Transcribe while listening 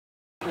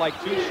like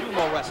two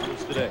sumo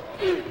wrestlers today.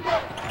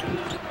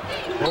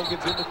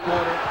 Bogan's in the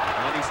corner,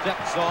 and he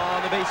steps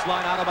on the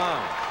baseline out of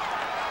bounds.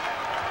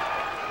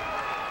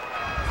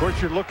 Of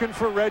course, you're looking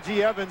for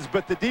Reggie Evans,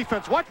 but the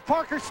defense, watch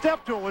Parker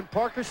step to him. When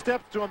Parker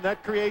steps to him,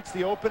 that creates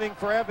the opening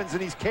for Evans,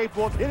 and he's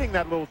capable of hitting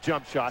that little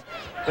jump shot.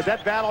 But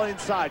that battle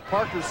inside,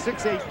 Parker's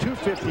 6'8",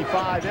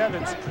 255,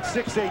 Evans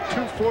 6'8",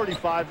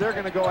 245. They're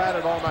going to go at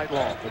it all night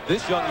long. But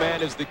this young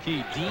man is the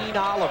key. Dean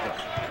Oliver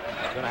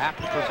going to have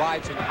to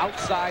provide some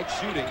outside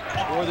shooting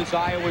for this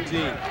Iowa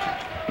team.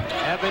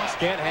 Evans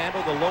can't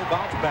handle the low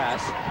bounce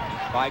pass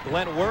by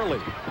Glenn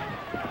Worley.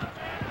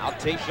 Now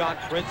Tayshaun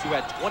Prince, who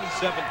had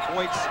 27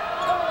 points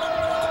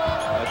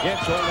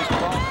against Holy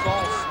Cross.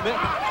 Saul Smith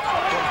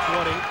from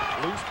 20.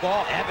 Loose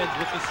ball. Evans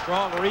with the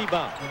strong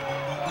rebound.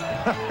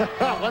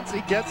 Once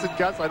he gets it,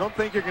 Gus, I don't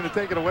think you're going to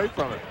take it away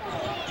from him.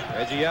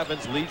 Reggie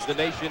Evans leads the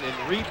nation in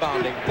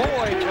rebounding.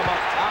 Boyd from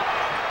up top.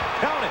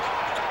 Count it.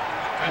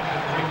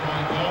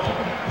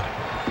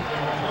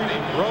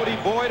 Brody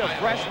Boyd, a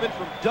freshman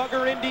from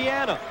Duggar,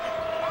 Indiana.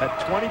 Had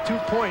 22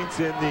 points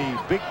in the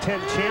Big Ten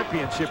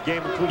championship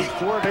game, including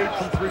 4 of 8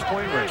 from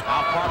three-point range.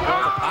 Now Parker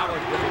on the power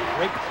with a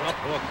great jump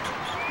hook.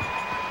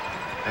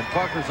 And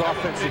Parker's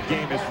offensive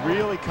game has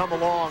really come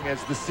along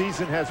as the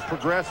season has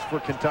progressed for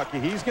Kentucky.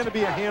 He's going to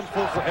be a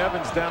handful for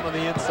Evans down on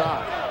the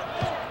inside.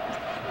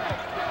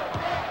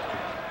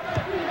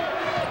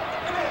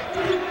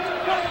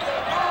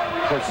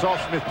 Of course, Saul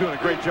Smith doing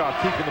a great job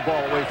keeping the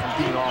ball away from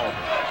Dean Oliver.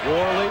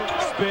 Worley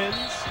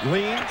spins,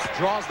 leans,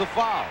 draws the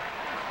foul.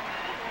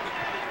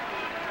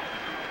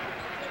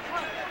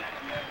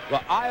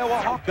 The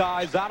Iowa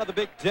Hawkeyes out of the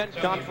Big Ten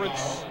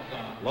Conference,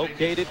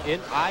 located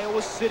in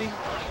Iowa City,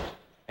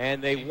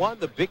 and they won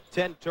the Big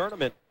Ten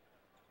Tournament.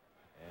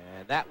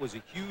 And that was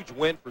a huge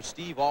win for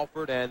Steve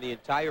Alford and the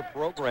entire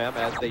program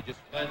as they just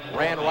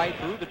ran right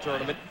through the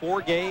tournament.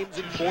 4 games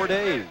in 4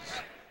 days.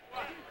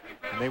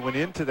 And they went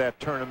into that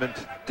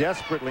tournament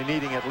desperately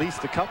needing at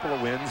least a couple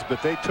of wins,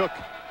 but they took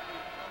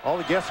all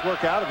the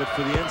guesswork out of it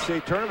for the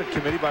NCAA Tournament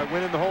Committee by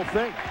winning the whole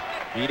thing.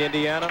 Beat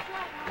Indiana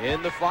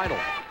in the final.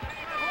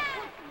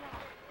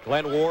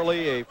 Glenn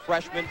Worley, a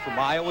freshman from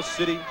Iowa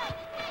City,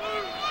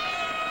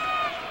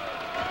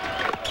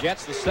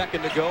 gets the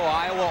second to go.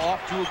 Iowa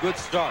off to a good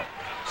start.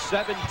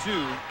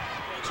 7-2,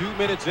 2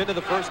 minutes into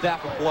the first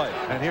half of play.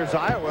 And here's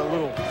Iowa, a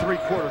little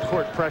three-quarter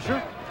court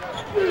pressure.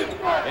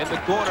 In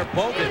the corner,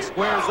 Bogan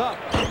squares up.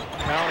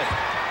 Count it.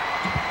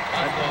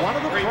 And one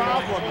of the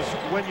problems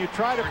when you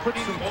try to put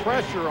some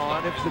pressure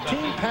on, if the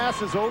team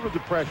passes over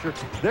the pressure,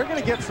 they're going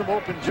to get some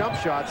open jump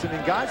shots. And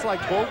in guys like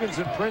Bogans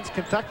and Prince,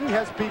 Kentucky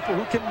has people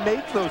who can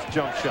make those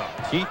jump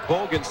shots. Keith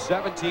Bogan,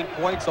 17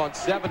 points on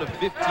 7 of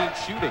 15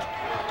 shooting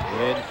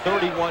in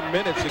 31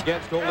 minutes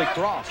against Holy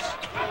Cross.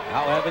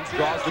 Now Evans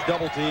draws the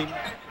double team.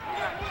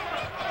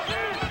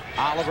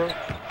 Oliver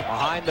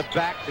behind the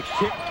back, the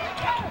kick.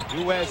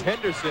 Nuez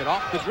Henderson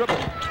off the dribble.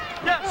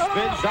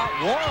 Spins out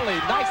Worley.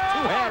 Nice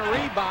two-hand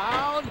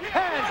rebound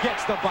and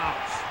gets the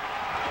bounce.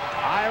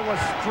 Iowa's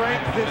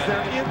strength is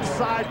their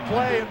inside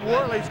play, and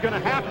Worley's going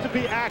to have to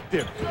be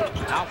active.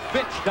 Now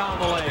Fitch down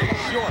the lane,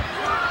 short.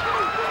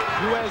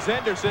 Nuez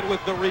Henderson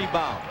with the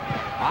rebound.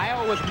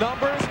 Iowa with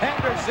numbers.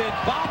 Henderson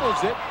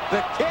bobbles it.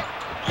 The kick.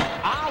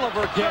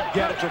 Oliver can't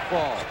get it to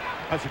fall.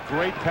 That's a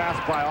great pass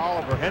by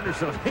Oliver.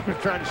 Henderson, I think, was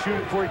trying to shoot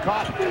it before he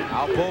caught it.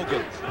 Now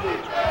Bogans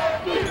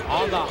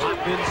on the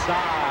hop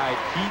inside.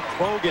 Keith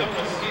Bogans.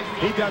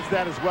 He does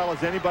that as well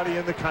as anybody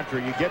in the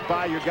country. You get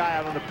by your guy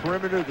out on the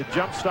perimeter, the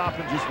jump stop,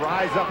 and just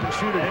rise up and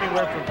shoot it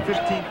anywhere from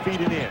 15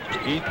 feet and in.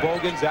 Keith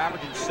Bogans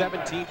averaging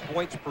 17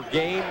 points per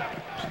game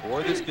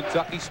for this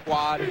Kentucky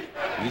squad.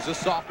 He's a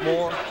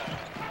sophomore.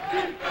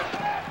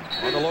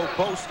 On the low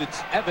post,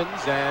 it's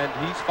Evans, and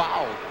he's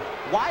fouled.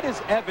 Why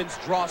does Evans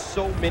draw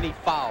so many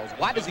fouls?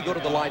 Why does he go to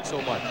the line so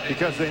much?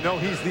 Because they know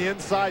he's the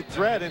inside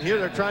threat, and here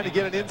they're trying to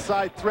get an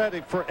inside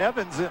threat for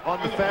Evans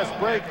on the fast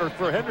break, or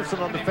for Henderson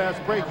on the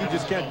fast break. He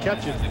just can't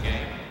catch it.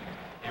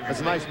 That's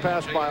a nice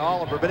pass by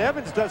Oliver. But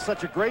Evans does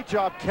such a great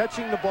job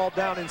catching the ball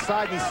down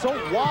inside. He's so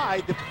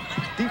wide that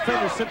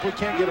defenders simply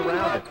can't get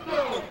around it.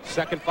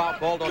 Second foul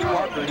called on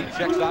Parker. He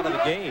checks out of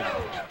the game.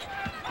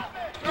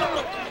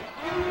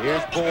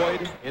 Here's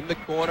Boyd in the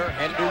corner.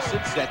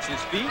 Henderson sets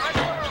his feet.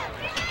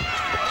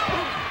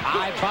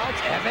 High bounce.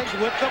 Evans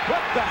with the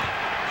putback.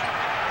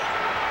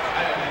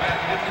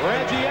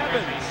 Reggie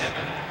Evans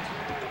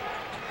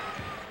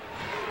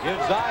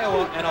gives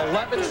Iowa an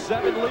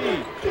 11-7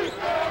 lead.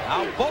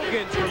 Now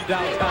Bogans from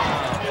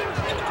downtown.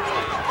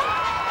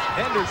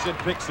 Henderson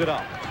picks it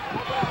up.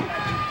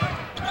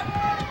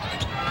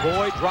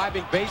 Boyd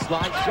driving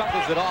baseline,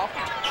 shuffles it off.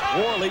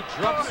 Worley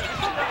jumps.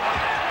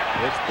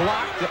 It's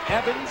blocked to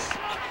Evans.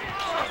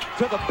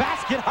 To the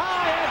basket,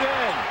 high and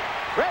in.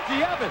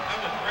 Reggie Evans.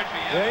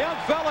 The young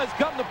fella has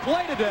come to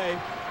play today.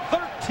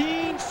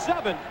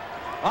 13-7.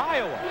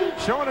 Iowa.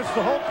 Showing us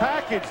the whole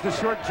package. The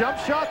short jump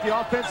shot, the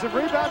offensive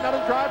rebound,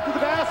 another drive to the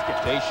basket.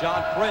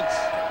 Tayshaun Prince,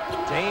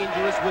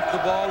 dangerous with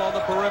the ball on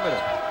the perimeter.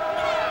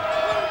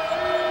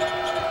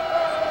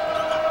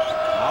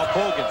 Now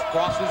Bogans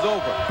crosses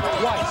over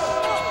twice.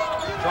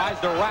 tries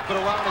to wrap it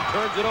around and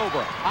turns it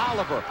over.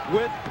 Oliver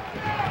with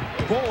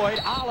Boyd.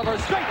 Oliver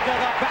straight to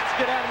the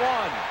basket and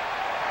one.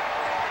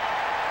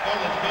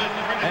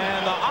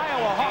 And the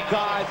Iowa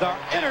Hawkeyes are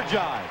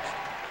energized.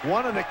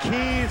 One of the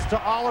keys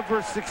to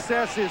Oliver's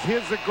success is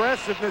his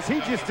aggressiveness. He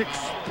just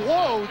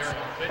explodes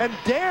and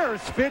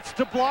dares Fitch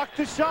to block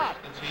the shot.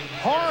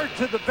 Hard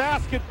to the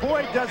basket.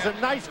 Boyd does a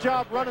nice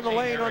job running the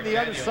lane on the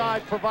other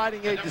side,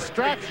 providing a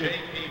distraction.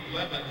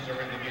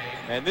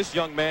 And this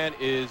young man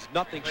is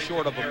nothing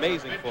short of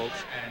amazing, folks.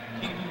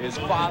 His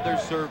father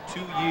served 2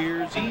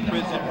 years in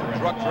prison for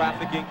drug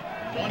trafficking.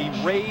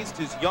 He raised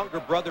his younger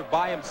brother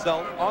by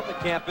himself on the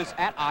campus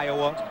at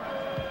Iowa.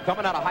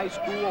 Coming out of high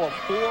school, a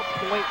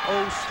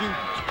 4.0 student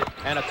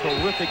and a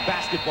terrific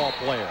basketball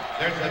player.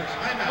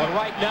 But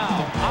right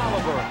now,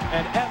 Oliver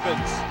and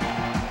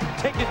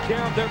Evans taking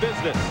care of their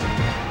business.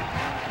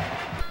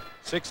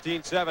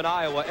 16-7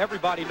 Iowa.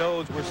 Everybody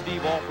knows where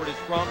Steve Alford is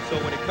from, so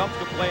when it comes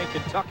to playing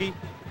Kentucky,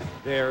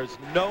 there's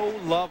no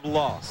love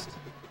lost.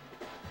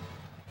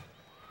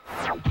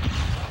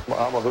 Well,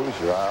 I'm a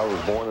Hoosier. I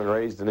was born and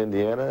raised in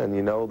Indiana, and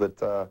you know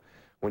that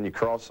when you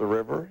cross the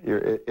river,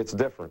 it's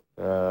different,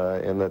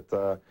 in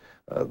that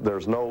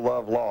there's no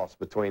love lost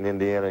between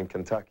Indiana and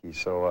Kentucky.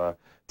 So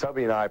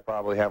Tubby and I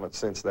probably haven't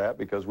sensed that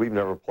because we've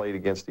never played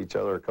against each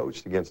other or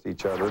coached against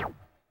each other.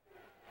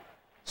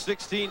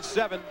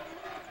 16-7.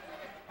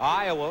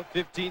 Iowa,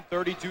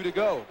 15:32 to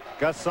go.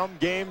 Got some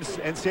games,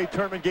 NCAA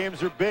tournament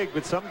games are big,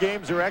 but some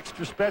games are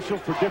extra special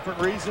for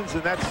different reasons,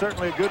 and that's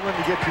certainly a good one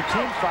to get your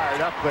team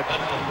fired up, but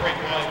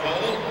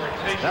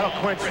that'll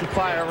quench the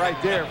fire right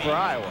there for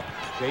Iowa.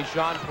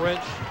 Tayshaun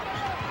Prince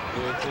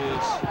with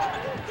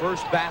his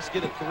first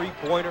basket, a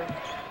three-pointer,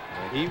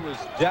 and he was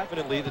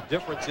definitely the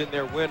difference in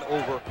their win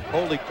over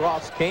Holy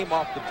Cross. Came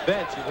off the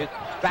bench and hit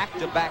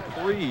back-to-back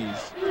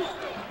threes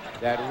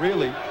that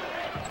really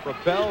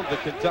propelled the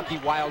Kentucky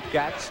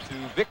Wildcats to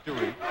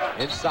victory.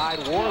 Inside,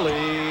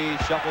 Worley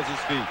shuffles his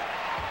feet.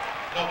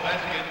 No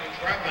basket,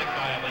 traveling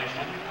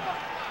violation.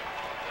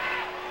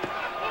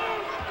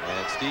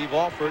 And Steve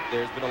Alford,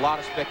 there's been a lot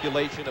of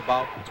speculation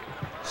about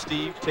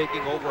Steve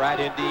taking over at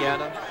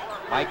Indiana.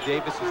 Mike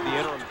Davis is the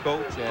interim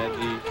coach, and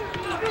the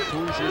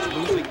Hoosiers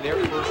losing their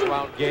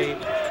first-round game.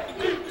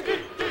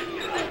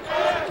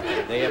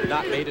 They have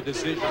not made a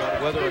decision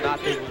on whether or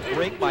not they will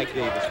bring Mike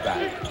Davis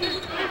back.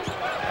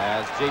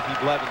 As J.P.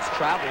 Blevins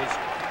travels,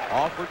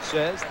 Alford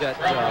says that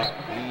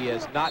he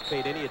has not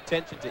paid any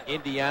attention to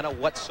Indiana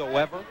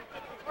whatsoever.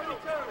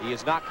 He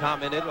has not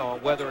commented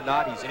on whether or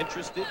not he's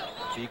interested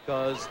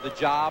because the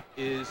job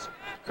is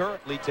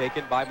currently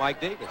taken by Mike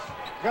Davis.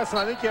 Gus,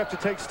 I think you have to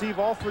take Steve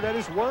Alford at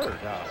his word.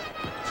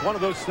 It's one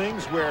of those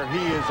things where he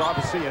is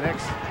obviously an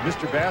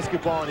ex-Mr.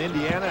 Basketball in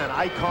Indiana, an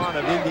icon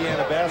of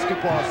Indiana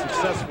basketball, a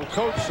successful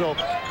coach. So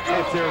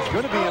if there's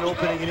going to be an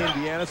opening in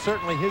Indiana,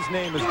 certainly his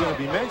name is going to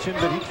be mentioned,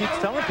 but he keeps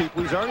telling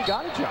people he's already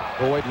got a job.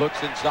 Boyd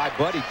looks inside,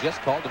 but he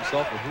just called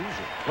himself a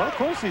Hoosier. Well, of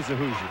course he's a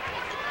Hoosier.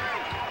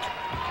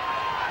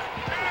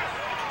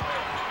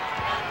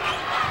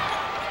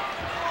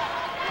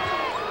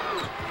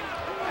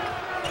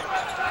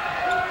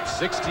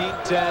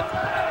 16-10,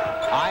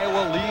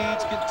 Iowa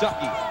leads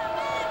Kentucky.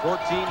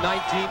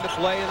 14-19 to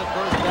play in the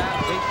first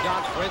half.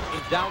 Tayshaun Prince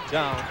from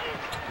downtown.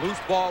 Loose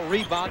ball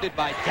rebounded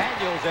by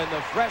Daniels, and the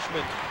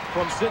freshman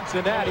from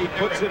Cincinnati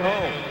puts it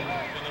home.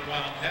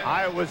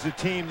 Iowa's a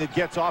team that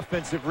gets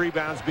offensive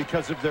rebounds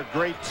because of their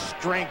great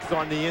strength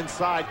on the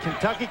inside.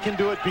 Kentucky can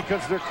do it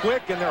because they're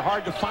quick and they're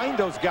hard to find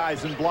those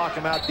guys and block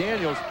them out.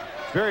 Daniels,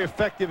 very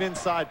effective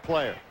inside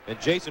player.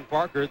 And Jason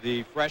Parker,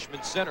 the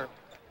freshman center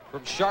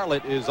from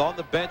Charlotte, is on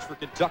the bench for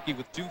Kentucky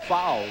with 2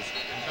 fouls.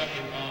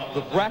 The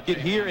bracket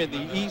here in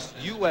the East,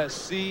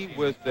 USC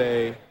with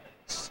a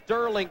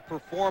sterling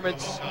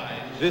performance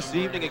this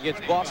evening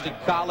against Boston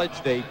College.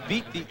 They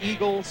beat the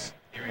Eagles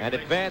and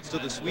advance to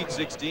the Sweet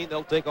 16.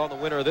 They'll take on the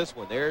winner of this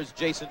one. There's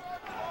Jason.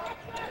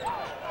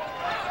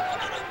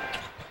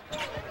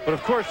 But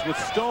of course, with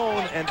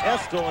Stone and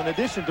Estill, in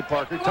addition to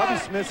Parker, Tubby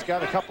Smith's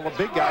got a couple of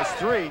big guys,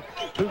 3,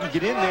 who can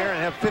get in there and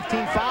have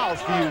 15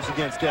 fouls to use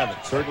against Evans.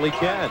 Certainly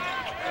can.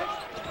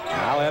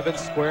 Now Evans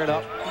squared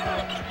up.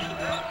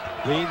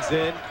 Leans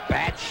in.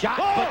 Bad shot,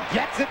 but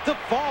gets it to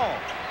fall.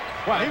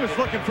 Well, he was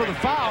looking for the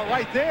foul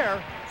right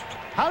there.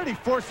 How did he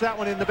force that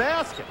one in the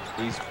basket?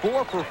 He's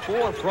 4 for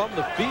 4 from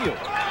the field.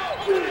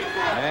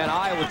 And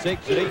Iowa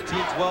takes an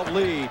 18-12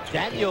 lead.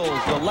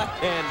 Daniels, the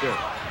left-hander.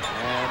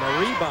 And a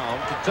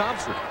rebound to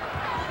Thompson.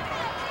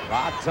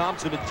 Rod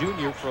Thompson, a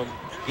junior from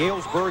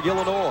Galesburg,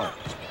 Illinois.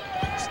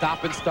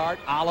 Stop and start,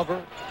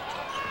 Oliver.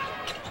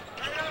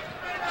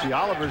 See,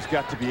 Oliver's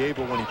got to be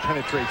able, when he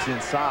penetrates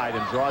inside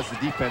and draws the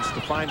defense,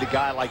 to find a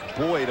guy like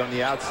Boyd on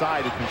the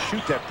outside who can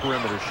shoot that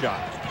perimeter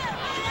shot.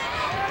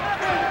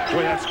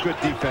 Boy, that's good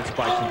defense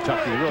by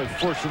Kentucky, really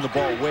forcing the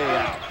ball way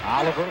out.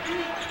 Oliver,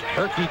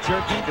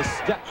 herky-jerky, the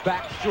step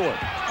back short.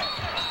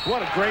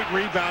 What a great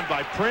rebound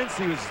by Prince.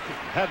 He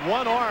had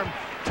one arm.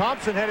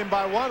 Thompson had him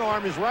by one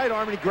arm, his right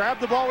arm, and he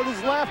grabbed the ball with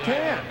his left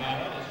hand.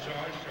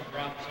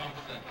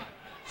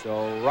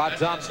 So Rod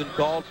Thompson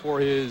called for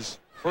his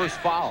first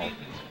foul.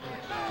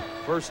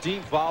 First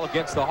team foul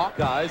against the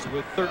Hawkeyes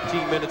with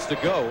 13 minutes to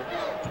go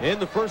in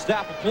the first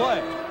half of play.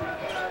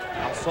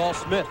 Now Saul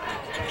Smith,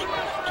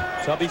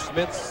 Tubby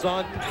Smith's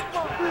son.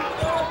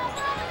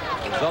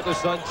 His other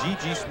son,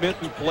 Gigi Smith,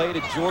 who played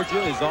at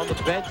Georgia, is on the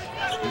bench.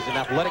 He's an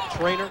athletic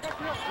trainer.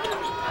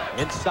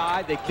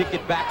 Inside, they kick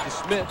it back to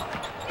Smith.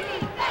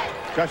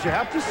 Gosh, you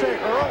have to say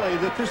early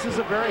that this is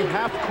a very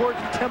half-court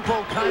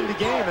tempo kind of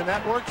game, and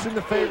that works in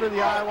the favor of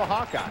the Iowa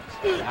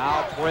Hawkeyes.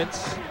 Now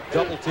Prince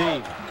double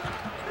team.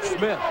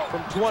 Smith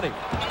from 20.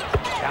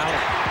 Count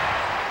it.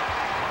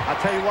 I'll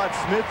tell you what,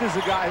 Smith is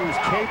a guy who's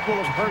capable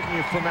of hurting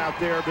you from out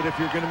there, but if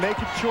you're going to make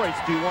a choice,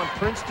 do you want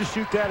Prince to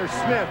shoot that or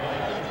Smith?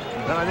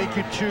 Then I think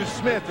you'd choose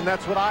Smith, and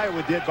that's what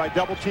Iowa did by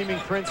double-teaming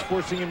Prince,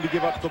 forcing him to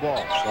give up the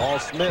ball. Saul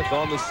Smith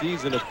on the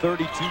season, a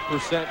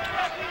 32%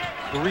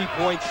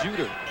 three-point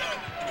shooter.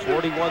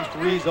 41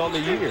 threes on the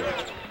year.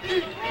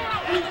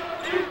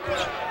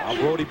 Now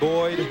Brody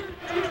Boyd.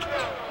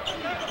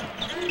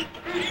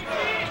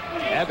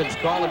 Evans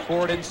calling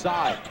for it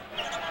inside.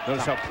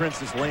 Notice how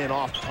Prince is laying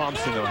off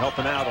Thompson, though,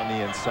 helping out on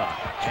the inside.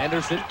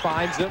 Henderson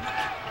finds him.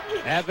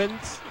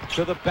 Evans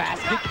to the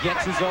basket,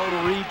 gets his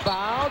own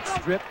rebound.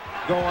 Strip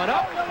going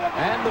up,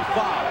 and the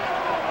foul.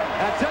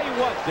 And I tell you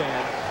what,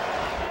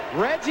 Dan,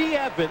 Reggie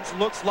Evans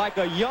looks like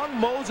a young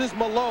Moses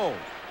Malone.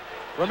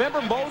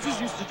 Remember, Moses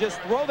used to just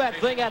throw that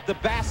thing at the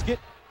basket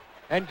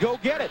and go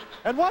get it.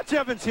 And watch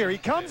Evans here. He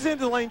comes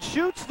into the lane,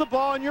 shoots the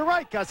ball, and you're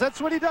right, guys.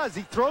 That's what he does.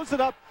 He throws it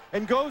up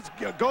and goes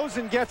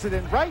and gets it.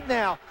 And right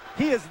now,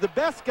 he is the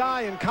best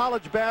guy in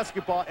college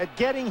basketball at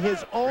getting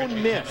his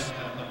own miss.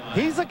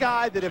 He's a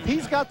guy that if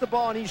he's got the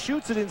ball and he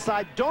shoots it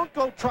inside, don't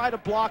go try to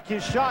block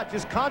his shot.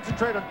 Just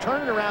concentrate on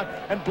turning around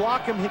and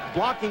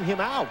blocking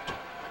him out.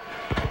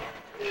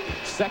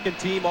 Second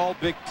team All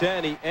Big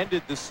Ten. He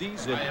ended the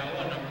season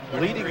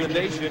leading the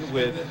nation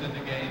with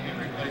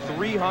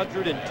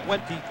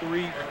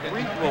 323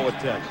 free throw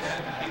attempts.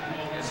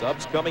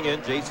 Subs coming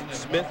in, Jason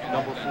Smith,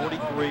 number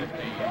 43.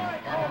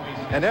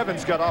 And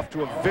Evans got off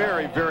to a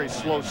very, very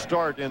slow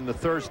start in the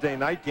Thursday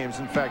night games.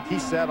 In fact, he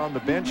sat on the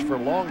bench for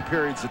long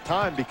periods of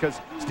time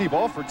because Steve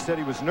Alford said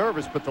he was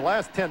nervous, but the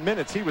last 10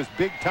 minutes he was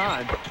big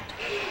time.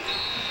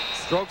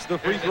 Strokes the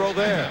free throw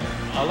there.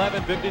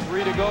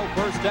 11:53 to go,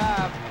 first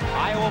half.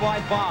 Iowa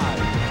by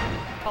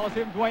 5.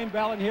 Coliseum, Dwayne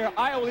Ballin here.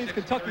 Iowa leads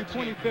Kentucky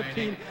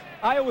 2015.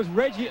 Iowa's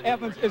Reggie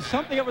Evans is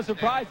something of a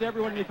surprise to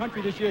everyone in the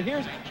country this year.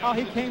 Here's how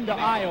he came to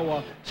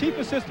Iowa. Chief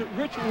Assistant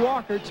Rich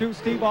Walker to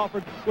Steve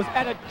Alford was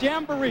at a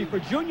jamboree for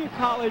junior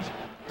college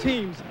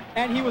teams,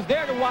 and he was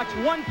there to watch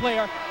one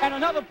player and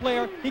another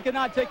player he could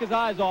not take his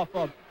eyes off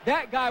of.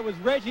 That guy was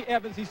Reggie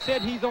Evans. He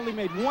said he's only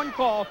made one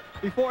call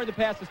before the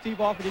pass to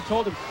Steve Alford. He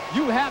told him,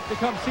 you have to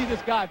come see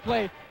this guy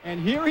play. And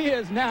here he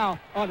is now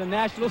on the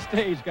national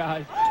stage,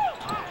 guys.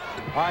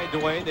 All right,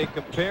 Dwayne, they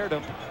compared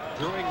him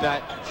during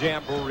that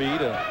jamboree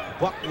to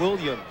Buck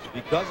Williams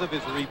because of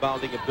his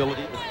rebounding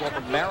ability, the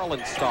former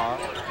Maryland star.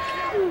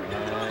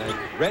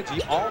 And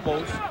Reggie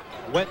almost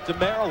went to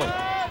Maryland.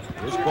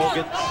 Here's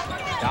Bogans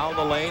down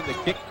the lane, the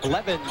kick,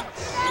 Blevins.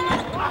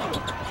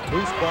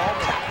 Loose ball,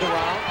 tapped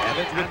around,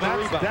 Evans with the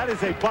rebound. That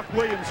is a Buck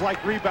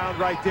Williams-like rebound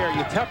right there.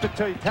 You tap it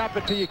till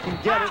you can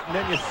get it, and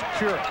then you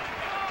secure it.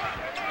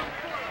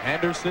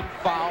 Henderson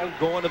fouled,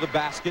 going to the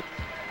basket.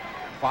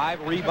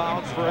 5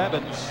 rebounds for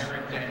Evans.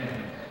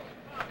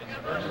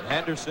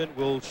 Henderson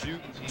will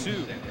shoot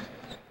 2.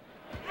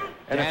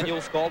 And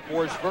Daniels called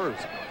for his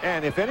first.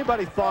 And if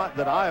anybody thought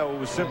that Iowa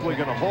was simply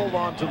going to hold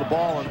on to the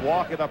ball and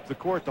walk it up the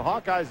court, the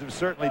Hawkeyes have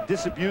certainly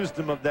disabused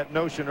them of that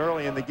notion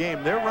early in the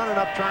game. They're running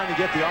up trying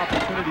to get the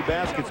opportunity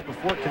baskets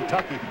before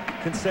Kentucky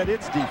can set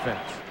its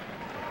defense.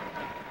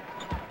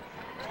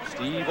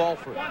 Steve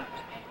Alford.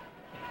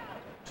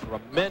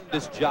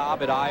 Tremendous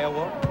job at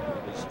Iowa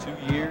his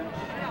 2 years.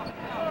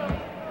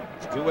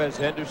 Duez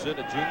Henderson,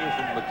 a junior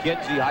from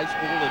McKenzie High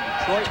School in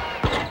Detroit.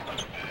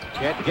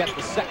 Can't get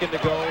the second to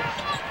go.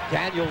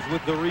 Daniels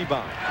with the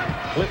rebound.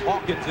 Cliff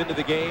Hawkins into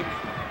the game.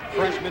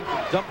 Freshman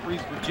from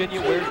Dumfries,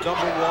 Virginia, wears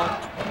number 1.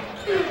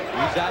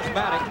 He's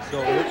asthmatic,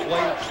 so he'll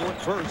play in short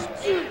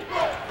bursts.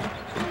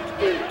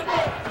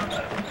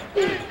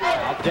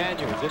 Now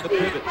Daniels in the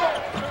pivot.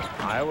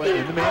 Iowa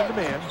in the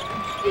man-to-man.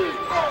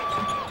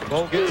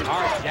 Bogans,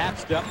 hard jab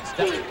step,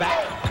 steps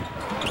back.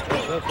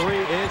 The 3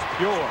 is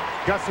pure.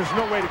 Gus, there's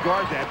no way to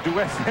guard that.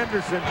 Duez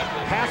Henderson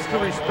has to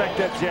respect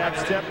that jab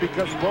step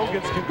because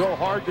Bogans can go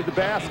hard to the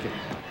basket.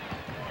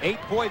 8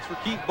 points for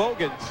Keith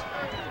Bogans.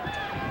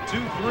 2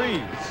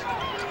 threes.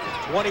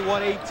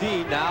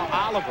 21-18. Now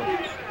Oliver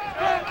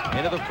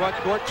into the front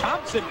court.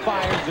 Thompson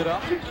fires it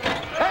up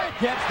and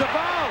gets the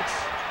bounce.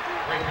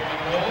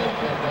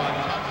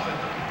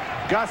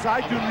 Gus,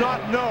 I do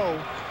not know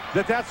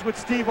that that's what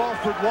Steve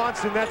Alford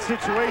wants in that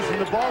situation.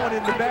 The ball went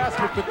in the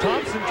basket, but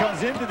Thompson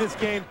comes into this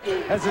game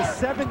as a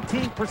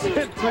 17%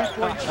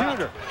 three-point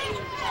shooter.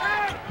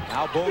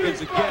 Now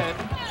Bogans again.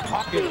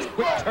 Hawkins,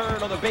 quick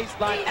turn on the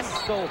baseline.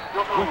 Estel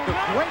with the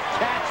great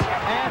catch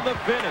and the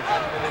finish.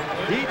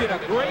 He did a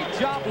great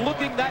job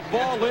looking that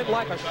ball in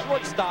like a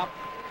shortstop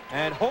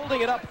and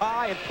holding it up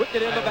high and putting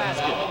it in the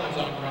basket.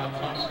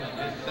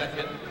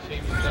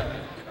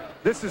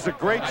 This is a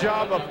great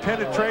job of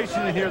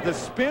penetration in here. The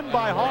spin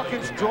by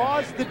Hawkins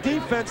draws the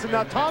defense, and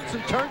now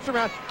Thompson turns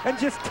around and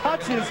just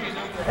touches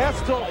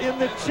Estill in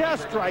the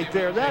chest right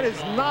there. That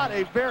is not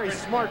a very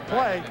smart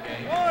play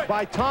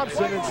by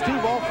Thompson, and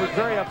Steve Alford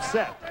very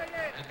upset.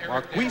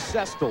 Marquise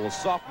Estill, a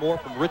sophomore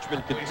from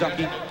Richmond,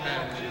 Kentucky.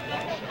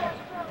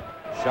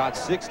 Shot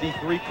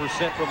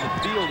 63% from the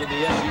field in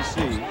the SEC,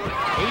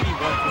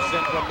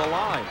 81% from the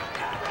line.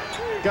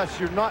 Gus,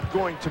 you're not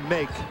going to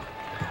make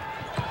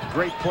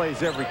great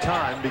plays every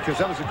time, because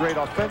that was a great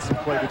offensive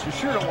play, but you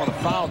sure don't want to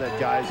foul that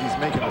guy as he's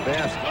making the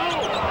basket.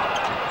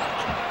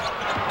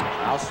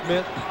 Now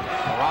Smith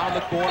around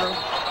the corner,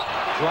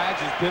 drags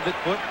his pivot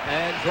foot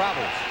and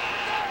travels.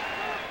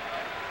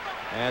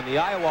 And the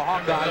Iowa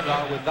Hawkeyes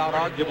are without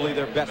arguably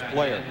their best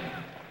player.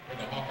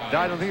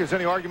 I don't think there's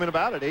any argument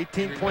about it.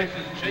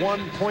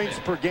 18.1 points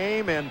per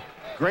game, and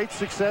great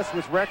success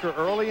with Recker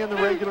early in the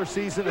regular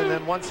season, and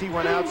then once he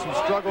went out, some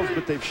struggles,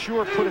 but they've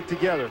sure put it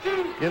together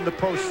in the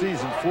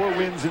postseason. 4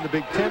 wins in the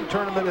Big Ten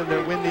tournament and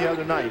their win the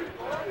other night.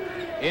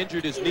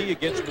 Injured his knee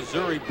against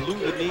Missouri, blew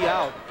the knee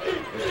out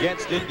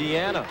against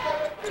Indiana.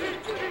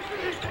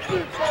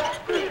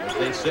 But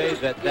they say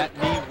that that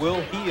knee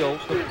will heal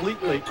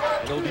completely,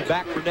 and he'll be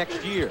back for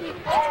next year.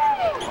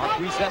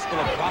 Marquise Estill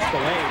across the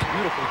lane,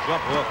 beautiful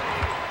jump hook.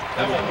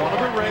 One of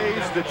the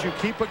ways that you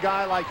keep a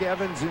guy like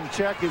Evans in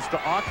check is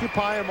to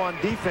occupy him on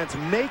defense,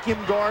 make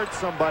him guard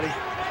somebody.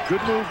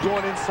 Good move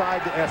going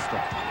inside to Estill.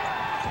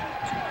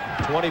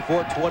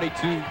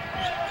 24-22.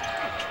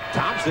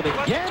 Thompson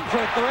again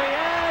for 3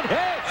 and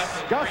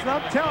hits. Gus,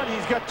 I'm telling you,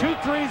 he's got 2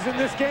 threes in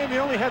this game. He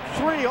only had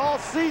 3 all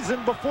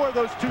season before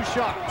those 2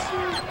 shots.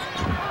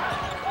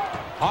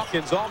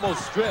 Hawkins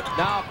almost stripped.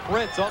 Now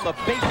Prince on the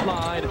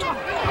baseline.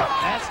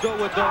 Estill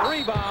with the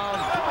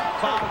rebound.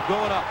 Foul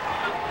going up.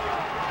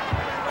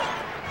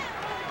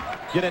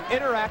 Get an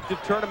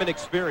interactive tournament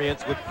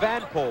experience with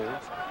fan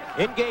polls,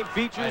 in-game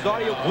features,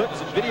 audio clips,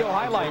 and video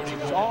highlights.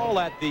 It's all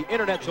at the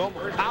internet's home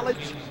of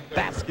college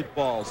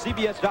basketball.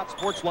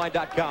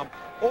 CBS.sportsline.com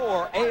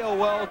or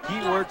AOL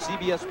keyword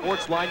CBS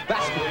Sportsline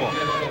Basketball.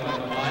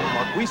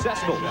 Marquise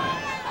Estill,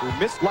 who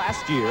missed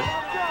last year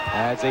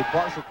as a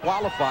partial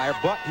qualifier,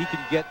 but he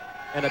can get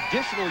an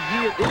additional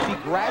year if he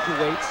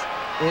graduates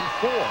in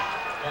 4.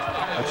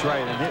 That's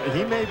right, and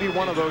he may be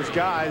one of those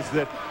guys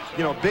that,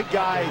 you know, big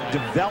guy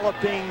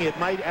developing, it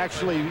might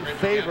actually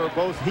favor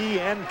both he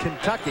and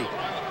Kentucky.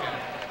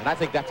 And I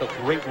think that's a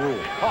great rule.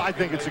 Oh, I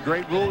think it's a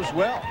great rule as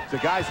well. The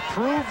guys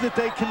prove that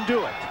they can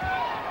do it,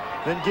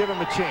 then give him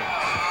a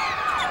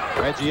chance.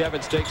 Reggie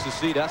Evans takes the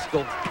seat.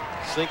 Estill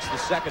sinks the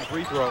second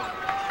free throw.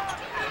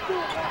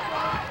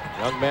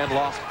 Young man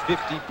lost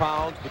 50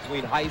 pounds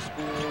between high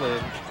school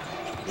and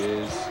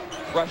his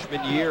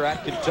freshman year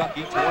at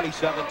Kentucky.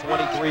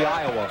 27-23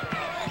 Iowa.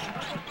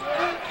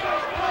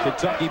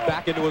 Kentucky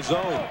back into a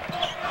zone.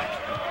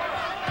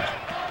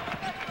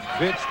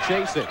 Fitch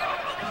chasing.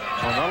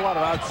 Well, not a lot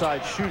of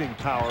outside shooting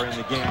power in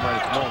the game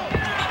right at the moment.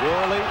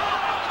 Worley,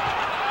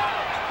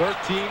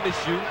 13 to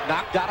shoot,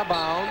 knocked out of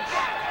bounds,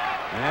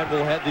 and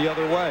will head the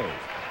other way.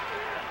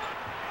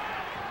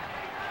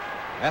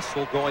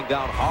 Estill going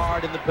down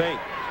hard in the paint.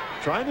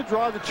 Trying to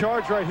draw the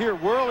charge right here.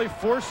 Worley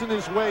forcing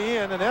his way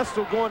in, and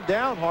Estill going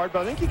down hard,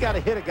 but I think you got to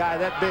hit a guy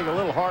that big a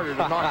little harder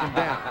to knock him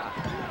down.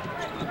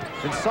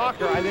 In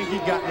soccer, I think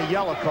he'd gotten a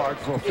yellow card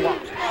for a flop.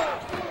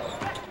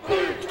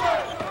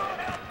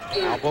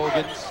 Now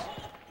Bogans.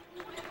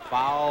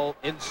 Foul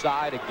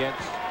inside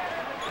against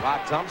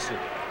Rod Thompson.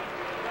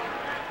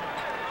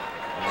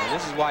 And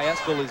this is why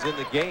Estill is in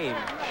the game.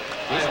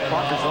 Jason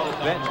Parker's on the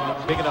bench,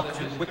 picking up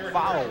 2 quick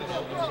fouls.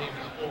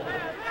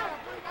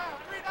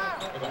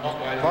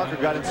 Parker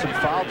got in some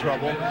foul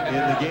trouble in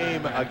the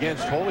game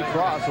against Holy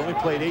Cross. Only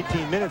played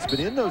 18 minutes, but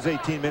in those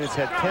 18 minutes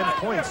had 10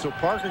 points, so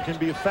Parker can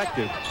be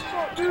effective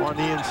on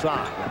the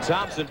inside. And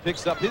Thompson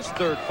picks up his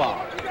 3rd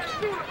foul.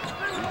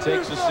 He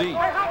takes a seat.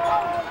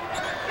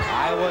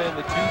 Iowa in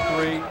the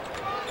 2-3.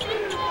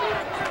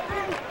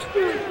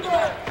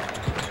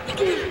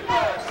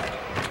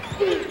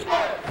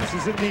 This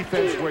is a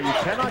defense where you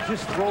cannot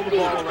just throw the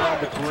ball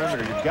around the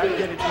perimeter. You've got to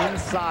get it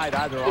inside,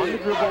 either on the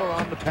dribble or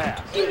on the pass.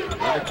 In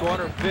the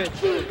corner, Fitch.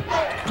 Prince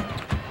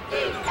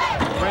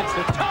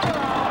the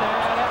turnaround,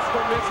 and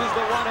Estill misses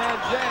the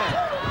one-hand jam.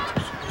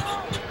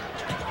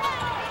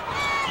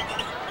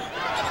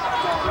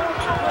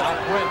 Now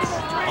Prince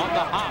on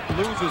the hop,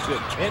 loses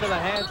it into the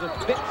hands of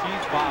Fitch.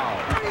 He's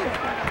fouled.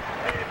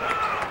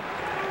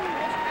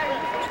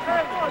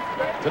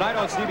 Tonight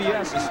on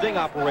CBS, the sting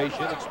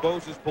operation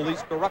exposes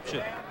police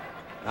corruption.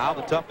 Now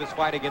the toughest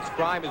fight against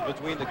crime is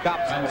between the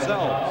cops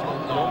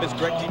themselves. Miss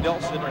Greg T.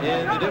 Nelson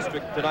in the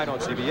district tonight on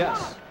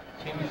CBS.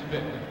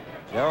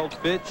 Gerald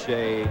Fitch,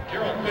 a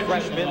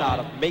freshman out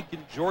of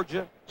Macon,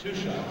 Georgia.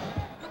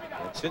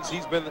 And since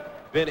he's been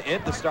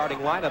in the starting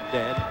lineup,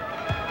 Dan,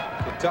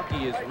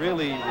 Kentucky has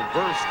really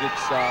reversed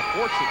its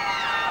fortune.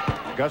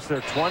 Gus,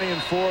 they're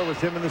 20-4 with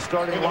him in the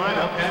starting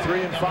lineup,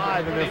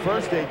 3-5 in their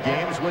first 8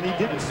 games when he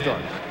didn't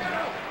start.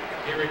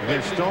 And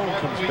then Stone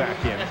comes back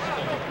in.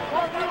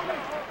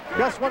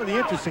 Gus, one of the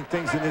interesting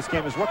things in this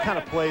game is what kind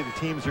of play the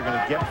teams are going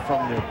to get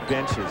from their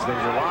benches. They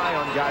rely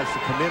on guys to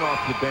come in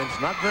off the bench.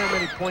 Not very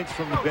many points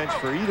from the bench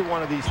for either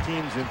one of these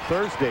teams in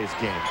Thursday's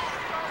game.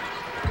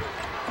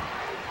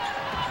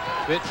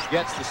 Fitch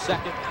gets the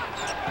second.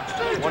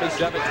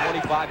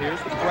 27-25. Here's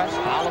the press.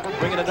 Oliver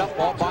bringing it up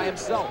all by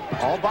himself.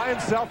 All by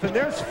himself, and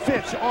there's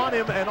Fitch on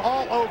him and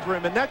all over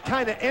him, and that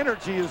kind of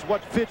energy is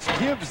what Fitch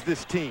gives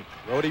this team.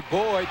 Brody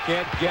Boyd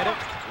can't get it.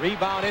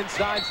 Rebound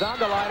inside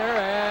Sonderleiter,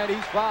 and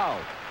he's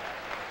fouled.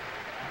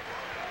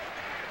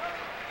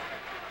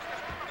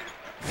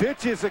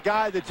 Fitch is a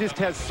guy that just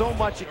has so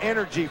much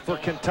energy for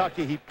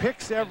Kentucky. He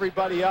picks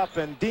everybody up,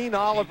 and Dean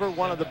Oliver,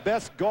 one of the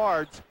best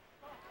guards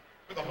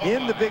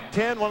in the Big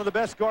Ten, one of the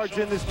best guards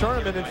in this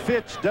tournament, and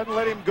Fitch doesn't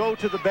let him go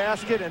to the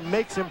basket and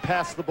makes him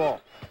pass the ball.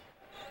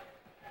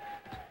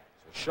 So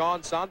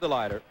Sean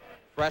Sonderleiter,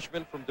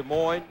 freshman from Des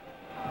Moines.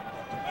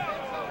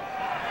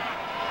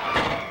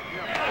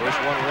 First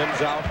one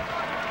rims out.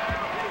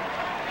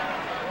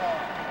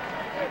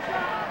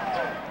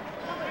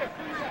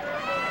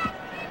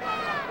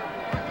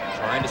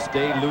 Trying to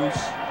stay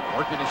loose,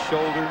 working his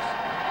shoulders.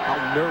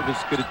 How nervous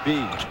could it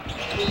be?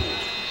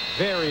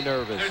 Very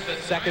nervous.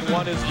 Second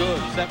one is good.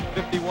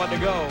 7:51 to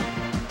go.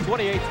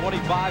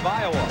 28-25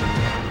 Iowa.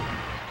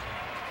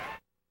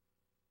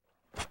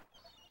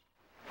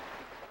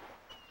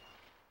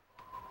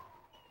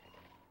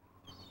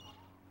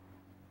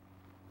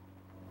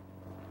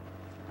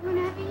 Un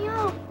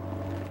avion.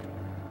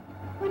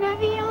 Un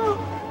avion.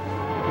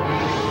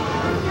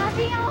 Un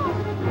avion.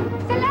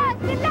 C'est là,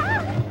 c'est là.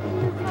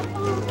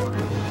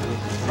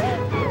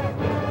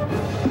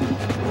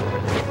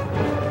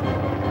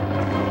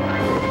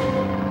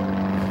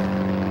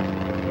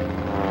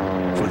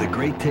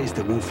 Great taste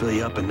that won't fill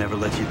you up and never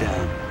let you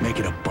down. Make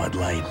it a Bud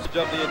Light. Of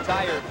the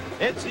entire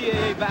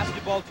NCAA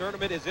basketball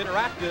tournament is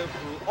interactive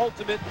through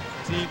Ultimate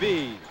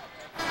TV.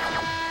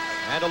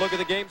 And a look at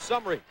the game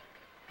summary.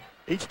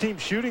 Each team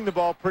shooting the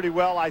ball pretty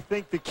well. I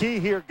think the key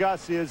here,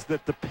 Gus, is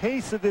that the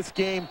pace of this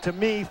game, to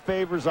me,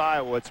 favors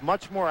Iowa. It's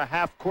much more a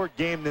half-court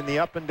game than the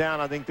up and down,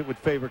 I think, that would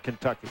favor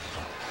Kentucky.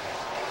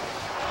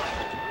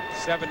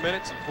 7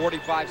 minutes and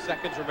 45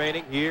 seconds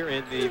remaining here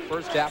in the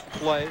first half of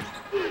play.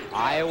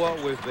 Iowa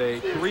with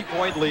a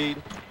 3-point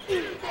lead.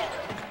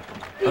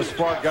 Thus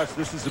far, Gus,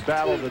 this is a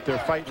battle that they're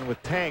fighting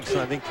with tanks,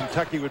 and I think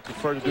Kentucky would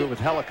prefer to do it with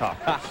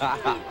helicopters.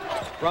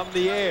 From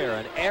the air,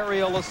 an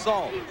aerial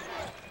assault.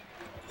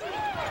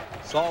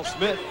 Saul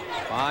Smith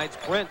finds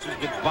Prince, who's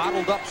been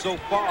bottled up so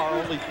far,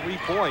 only 3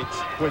 points.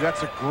 Boy,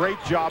 that's a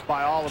great job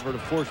by Oliver to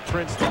force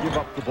Prince to give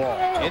up the ball.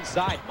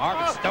 Inside,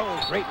 Marvin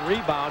Stone, great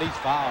rebound, he's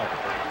fouled.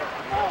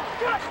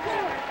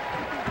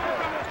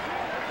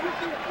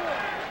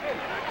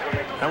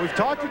 Now, we've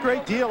talked a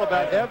great deal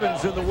about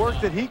Evans and the work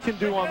that he can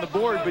do on the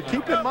board, but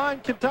keep in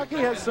mind, Kentucky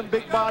has some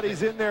big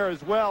bodies in there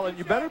as well, and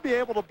you better be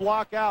able to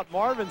block out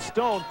Marvin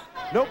Stone.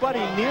 Nobody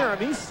near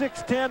him. He's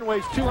 6'10",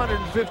 weighs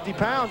 250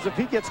 pounds. If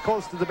he gets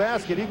close to the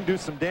basket, he can do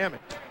some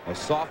damage. A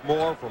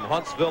sophomore from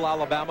Huntsville,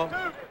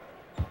 Alabama.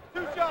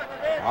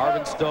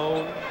 Marvin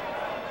Stone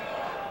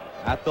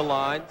at the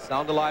line.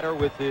 Sonderleiter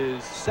with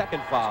his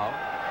second foul.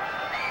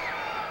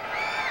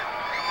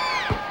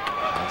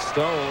 And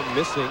Stone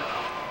missing.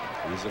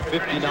 He's a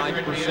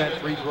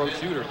 59% free throw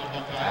shooter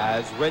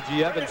as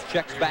Reggie Evans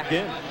checks back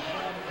in.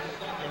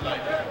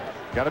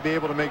 Got to be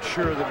able to make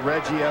sure that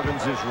Reggie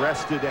Evans is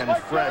rested and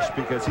fresh,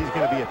 because he's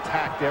going to be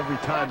attacked every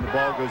time the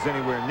ball goes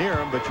anywhere near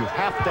him, but you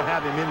have to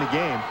have him in the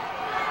game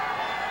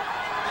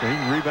so he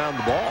can rebound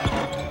the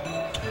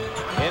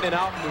ball. In and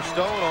out for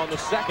Stone on the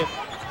second.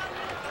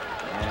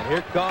 And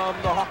here come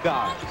the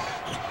Hawkeyes.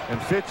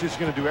 And Fitch is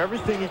going to do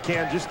everything he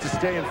can just to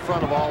stay in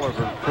front of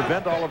Oliver,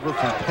 prevent Oliver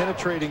from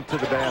penetrating to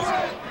the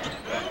basket.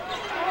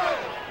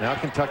 Now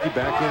Kentucky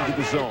back into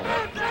the zone.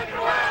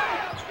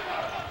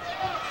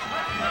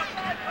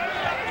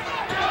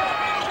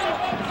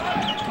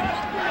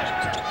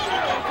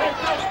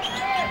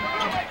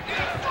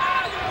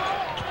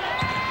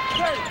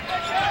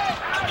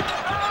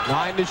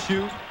 Nine to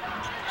shoot.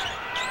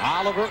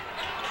 Oliver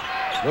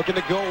looking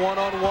to go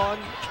one-on-one.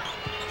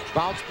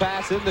 Bounce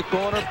pass in the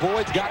corner.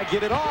 Boyd's got to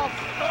get it off.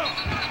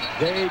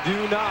 They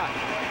do not.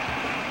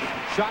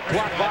 Shot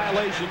clock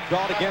violation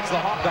called against the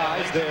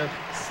Hawkeyes. Their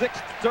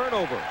 6th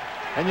turnover.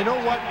 And you know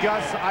what,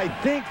 Gus? I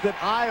think that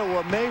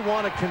Iowa may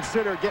want to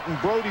consider getting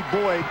Brody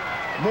Boyd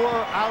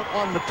more out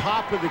on the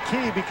top of the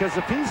key, because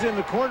if he's in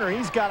the corner,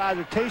 he's got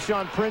either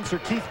Tayshaun Prince or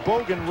Keith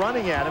Bogan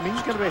running at him.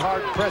 He's going to be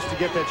hard-pressed to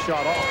get that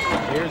shot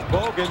off. Here's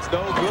Bogan's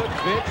no good.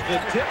 Fitch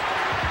the tip.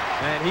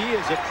 And he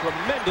is a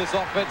tremendous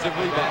offensive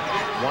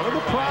rebounder. One of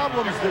the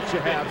problems that you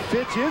have,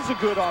 Fitch is a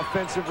good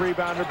offensive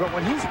rebounder, but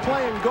when he's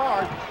playing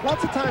guard,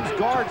 lots of times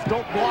guards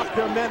don't block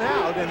their men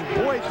out, and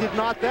Boyd did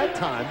not that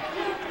time.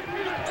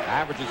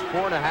 Averages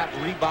 4.5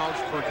 rebounds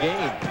per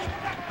game.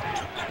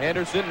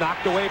 Anderson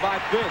knocked away by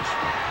Fitch.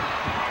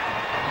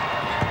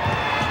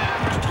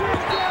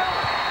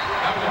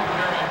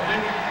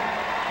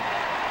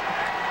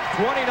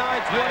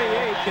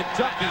 29-28,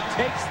 Kentucky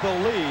takes the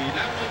lead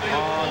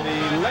on the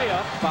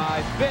layup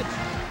by Fitch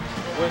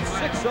with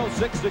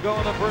 6:06 to go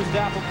in the first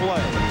half of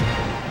play.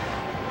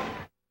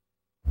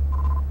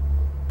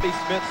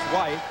 Smith's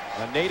wife,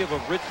 a native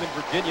of Richmond,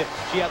 Virginia,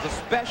 she has a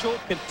special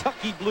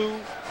Kentucky blue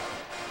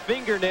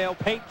fingernail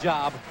paint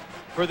job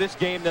for this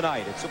game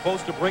tonight. It's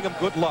supposed to bring him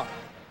good luck.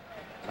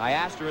 And I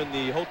asked her in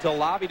the hotel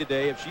lobby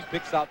today if she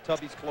picks out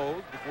Tubby's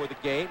clothes before the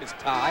game, his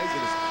ties and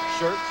his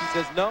shirt. She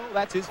says, no,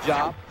 that's his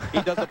job.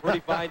 He does a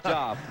pretty fine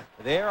job.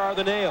 There are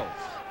the nails.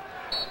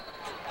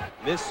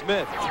 Miss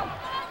Smith.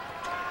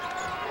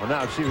 Well,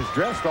 now, if she was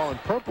dressed all in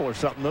purple or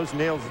something, those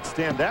nails would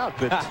stand out,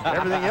 but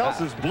everything else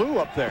is blue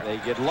up there. They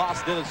get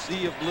lost in a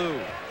sea of blue,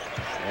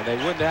 and they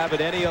wouldn't have it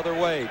any other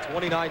way.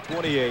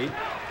 29-28.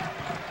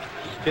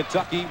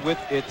 Kentucky with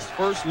its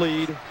first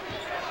lead.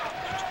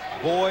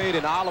 Boyd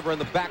and Oliver in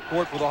the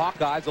backcourt for the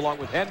Hawkeyes, along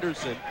with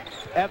Henderson,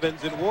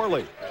 Evans, and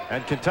Worley.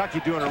 And Kentucky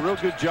doing a real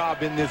good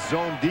job in this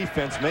zone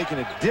defense, making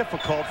it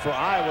difficult for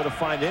Iowa to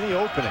find any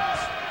openings.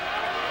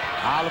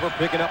 Oliver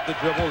picking up the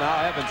dribble.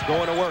 Now Evans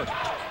going to work.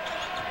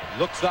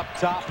 Looks up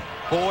top.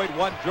 Boyd,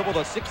 one dribble.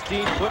 The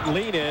 16-foot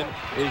lean in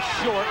is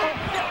short.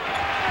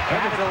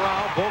 Evans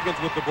around. Bogans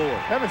with the board.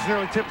 Evans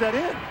nearly tipped that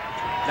in.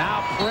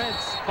 Now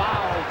Prince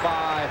fouled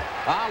by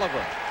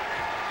Oliver.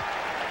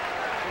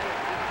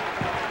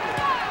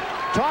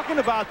 Talking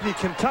about the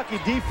Kentucky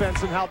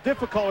defense and how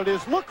difficult it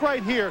is, look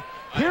right here.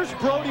 Here's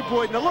Brody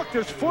Boyd. Now look,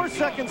 there's 4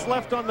 seconds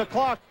left on the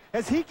clock.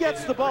 As he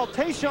gets the ball,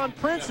 Tayshaun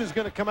Prince is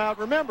going to come out.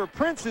 Remember,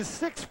 Prince is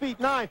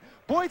 6'9".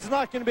 Boyd's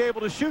not going to be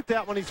able to shoot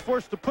that when he's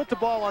forced to put the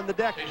ball on the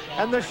deck,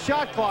 and the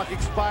shot clock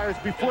expires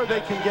before they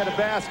can get a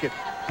basket.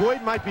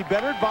 Boyd might be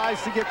better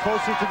advised to get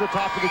closer to the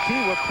top of the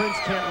key where Prince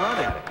can't run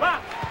at it.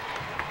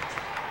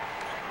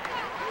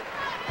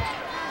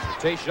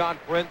 Tayshaun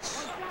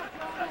Prince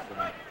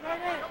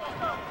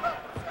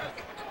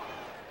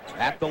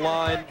at the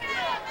line.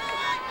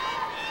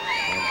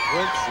 And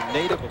Prince, a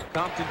native of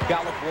Compton,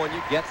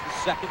 California, gets the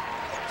second.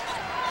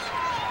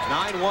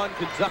 9-1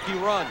 Kentucky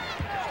run.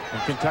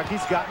 And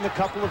Kentucky's gotten a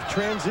couple of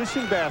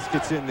transition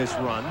baskets in this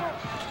run.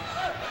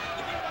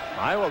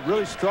 Iowa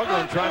really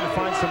struggling trying to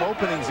find some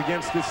openings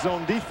against this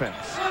zone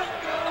defense.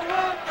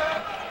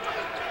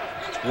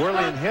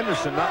 Worley and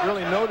Henderson not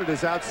really noted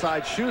as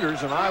outside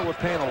shooters, and Iowa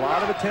paying a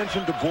lot of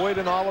attention to Boyd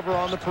and Oliver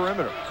on the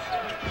perimeter.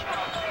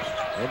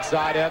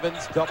 Inside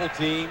Evans, double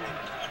team.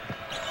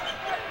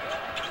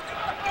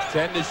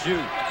 10 to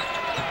shoot.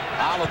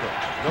 Oliver,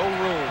 no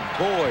room.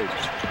 Boyd.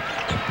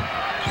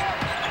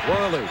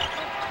 Worley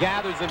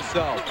gathers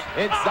himself.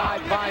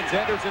 Inside finds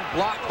Henderson,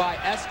 blocked by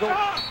Eskel.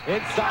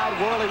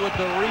 Inside Worley with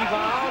the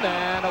rebound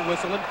and a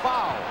whistle and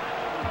foul.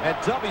 And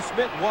Tubby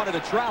Smith wanted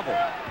to travel.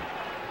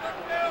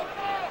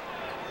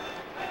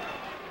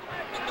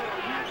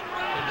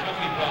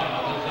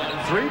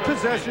 Three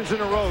possessions in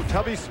a row.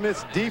 Tubby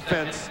Smith's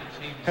defense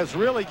has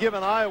really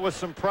given Iowa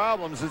some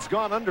problems. It's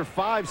gone under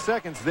 5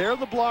 seconds. There,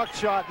 the block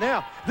shot.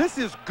 Now, this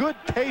is good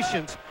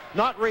patience,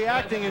 not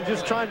reacting and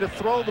just trying to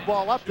throw the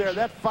ball up there.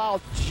 That foul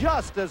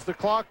just as the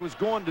clock was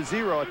going to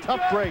 0. A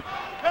tough break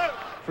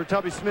for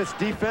Tubby Smith's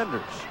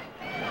defenders.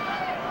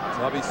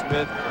 Tubby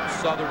Smith from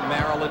Southern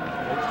Maryland,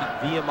 coached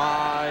at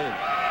VMI,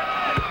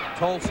 and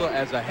Tulsa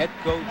as a head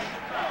coach,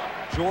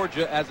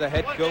 Georgia as a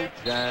head coach,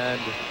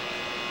 and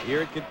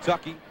here in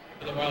Kentucky.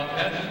 The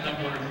Wildcats,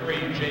 number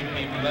 3,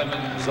 J.P.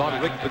 Blevins. He's on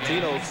Rick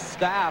Pitino's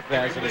staff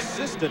as an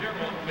assistant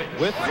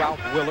with Ralph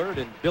Willard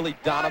and Billy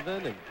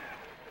Donovan and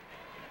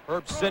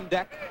Herb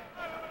Sendek.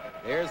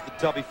 There's the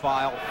Tubby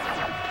file.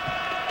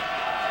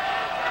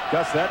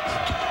 Gus, that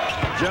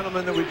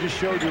gentleman that we just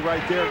showed you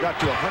right there got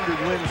to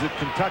 100 wins at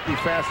Kentucky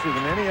faster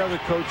than any other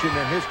coach in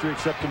their history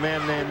except a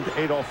man named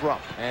Adolph Rupp.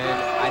 And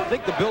I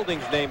think the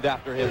building's named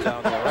after him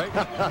down there, right?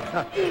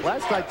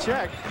 Last I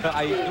checked.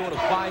 He's doing a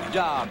fine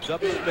job,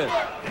 Tubby Smith.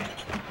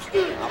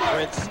 Now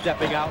Prince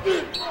stepping out.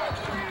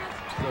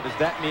 So does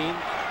that mean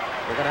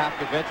we're going to have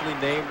to eventually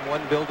name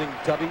one building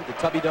Tubby, the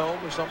Tubby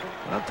Dome or something?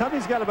 Well,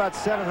 Tubby's got about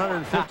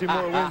 750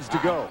 more wins to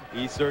go.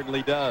 He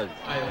certainly does.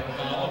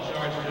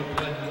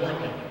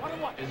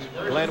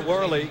 Glenn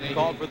Worley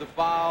called for the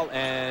foul,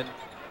 and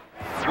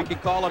we can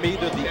call him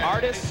either the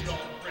artist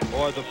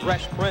or the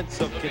Fresh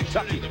Prince of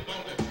Kentucky.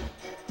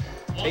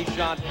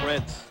 Tayshaun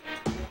Prince.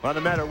 Well, no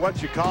matter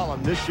what you call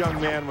him, this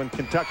young man, when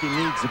Kentucky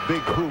needs a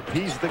big hoop,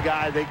 he's the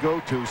guy they go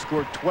to.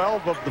 Scored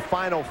 12 of the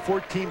final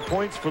 14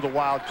 points for the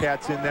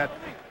Wildcats in that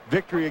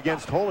victory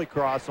against Holy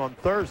Cross on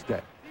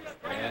Thursday.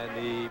 And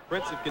the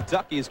Prince of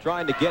Kentucky is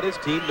trying to get his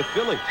team to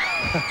Philly.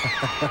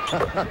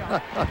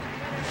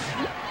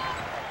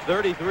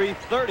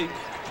 33-30.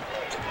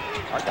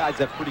 Our guys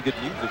have pretty good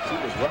music, too,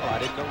 as well. I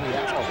didn't know we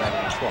had all that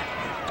in the song.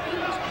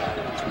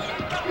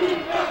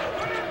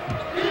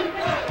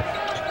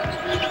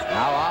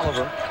 Now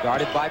Oliver,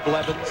 guarded by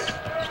Blevins.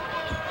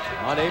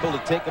 Unable to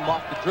take him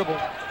off the dribble.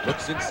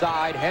 Looks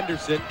inside,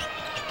 Henderson.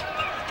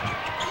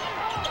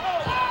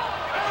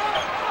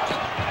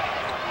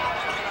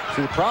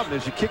 See, the problem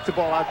is you kick the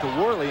ball out to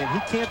Worley, and he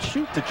can't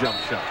shoot the jump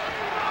shot.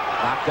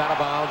 Knocked out of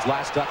bounds.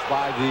 Last touch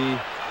by the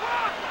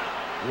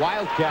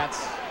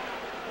Wildcats.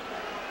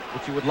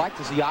 But you would like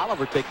to see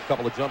Oliver take a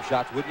couple of jump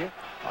shots, wouldn't you?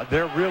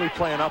 They're really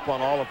playing up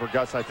on Oliver,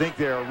 Gus. I think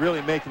they're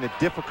really making it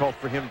difficult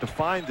for him to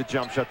find the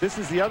jump shot. This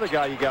is the other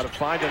guy you got to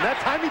find, and that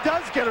time he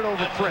does get it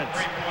over Prince.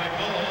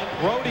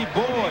 Brody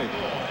Boyd.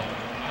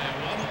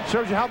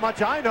 Shows you how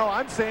much I know.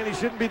 I'm saying he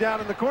shouldn't be down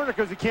in the corner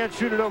because he can't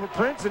shoot it over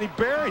Prince, and he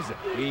buries it.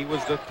 He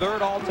was the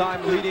 3rd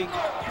all-time leading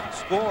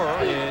scorer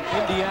in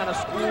Indiana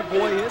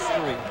schoolboy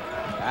history.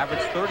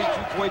 Averaged 32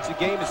 points a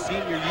game his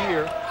senior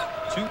year.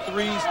 2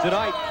 threes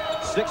tonight,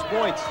 6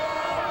 points.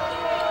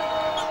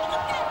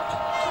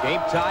 Game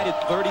tied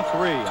at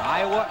 33,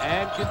 Iowa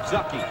and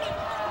Kentucky.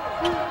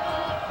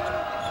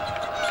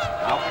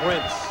 Now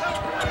Prince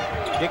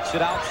kicks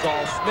it out,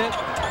 Saul Smith.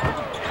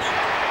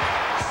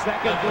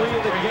 Second 3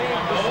 of the game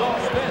for Saul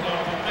Smith.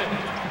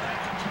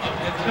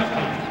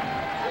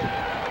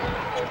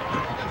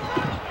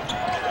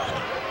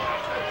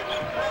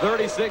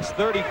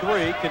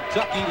 36-33,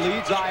 Kentucky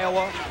leads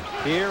Iowa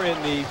here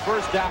in the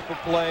first half of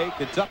play.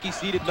 Kentucky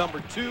seeded number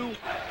 2,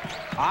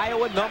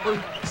 Iowa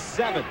number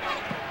 7.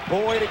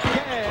 Boyd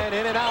again,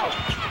 in and out.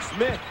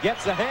 Smith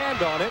gets a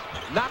hand on it,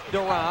 knocked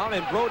around,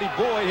 and Brody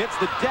Boyd hits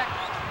the deck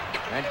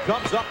and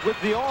comes up with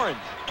the orange.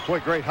 Boy,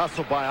 great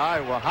hustle by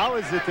Iowa. How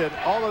is it that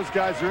all those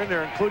guys are in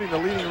there, including the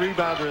leading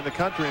rebounder in the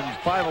country, and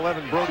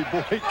 5'11" Brody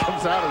Boyd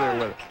comes out of there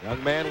with it?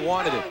 Young man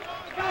wanted it.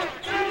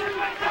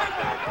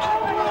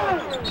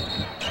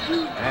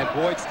 And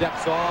Boyd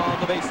steps on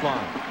the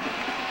baseline.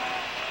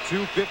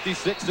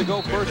 2:56 to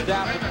go, first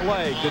half of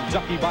play.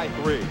 Kentucky by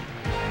 3.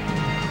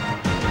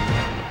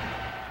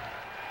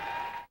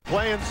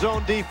 Playing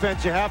zone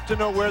defense, you have to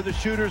know where the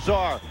shooters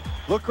are.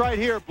 Look right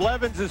here,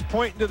 Blevins is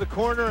pointing to the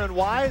corner, and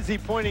why is he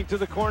pointing to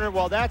the corner?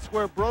 Well, that's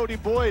where Brody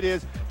Boyd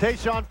is.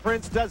 Tayshaun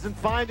Prince doesn't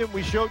find him.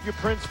 We showed you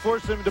Prince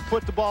forced him to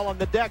put the ball on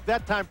the deck.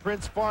 That time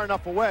Prince far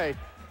enough away.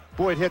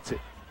 Boyd hits it.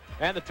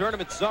 And the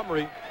tournament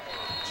summary,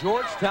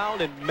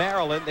 Georgetown and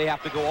Maryland, they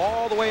have to go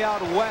all the way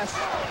out west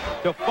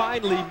to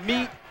finally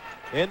meet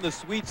in the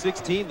Sweet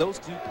 16. Those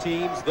two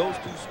teams, those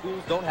two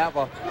schools don't have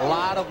a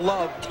lot of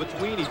love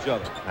between each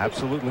other.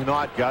 Absolutely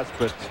not, Gus,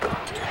 but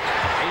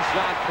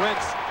Tayshaun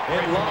Prince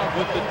in love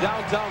with the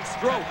downtown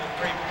stroke.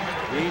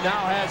 He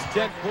now has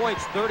 10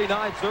 points,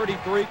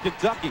 39-33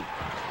 Kentucky.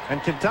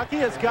 And Kentucky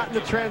has gotten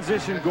the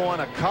transition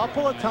going a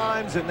couple of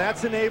times, and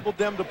that's enabled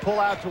them to pull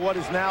out to what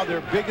is now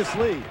their biggest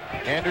lead.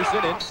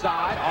 Anderson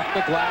inside, off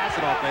the glass,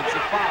 an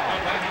offensive foul.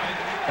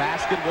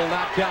 Basket will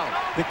not count.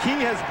 The key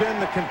has been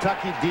the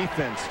Kentucky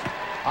defense.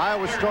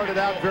 Iowa started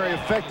out very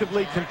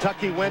effectively.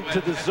 Kentucky went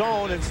to the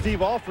zone, and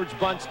Steve Alford's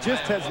bunch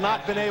just has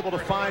not been able to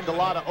find a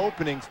lot of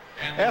openings.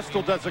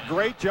 Estill does a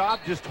great job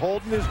just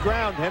holding his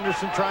ground.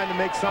 Henderson trying to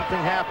make something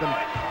happen.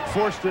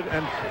 Forced it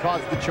and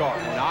caused the charge.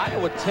 And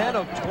Iowa 10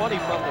 of 20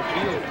 from the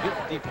field,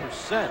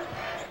 50%.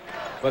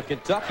 But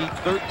Kentucky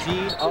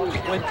 13 of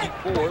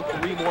 24,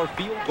 3 more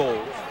field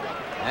goals.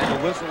 And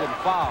a whistle and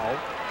foul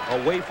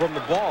away from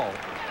the ball.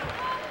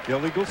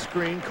 Illegal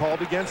screen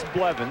called against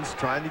Blevins,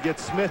 trying to get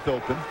Smith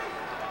open.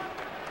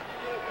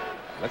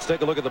 Let's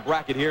take a look at the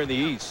bracket here in the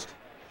East.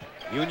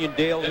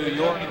 Uniondale, New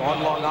York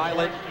on Long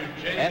Island.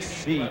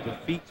 SC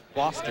defeats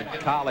Boston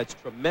College.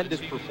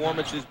 Tremendous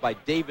performances by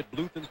David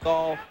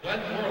Blumenthal,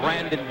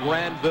 Brandon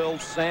Granville,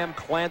 Sam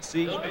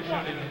Clancy,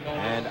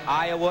 and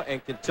Iowa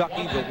and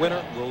Kentucky. The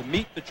winner will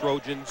meet the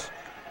Trojans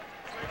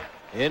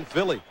in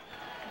Philly.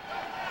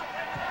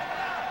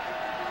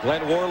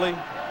 Glenn Worley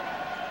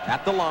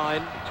at the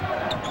line.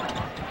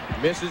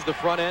 Misses the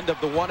front end of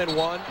the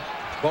 1-and-1.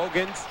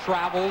 Bogans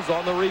travels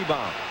on the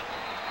rebound.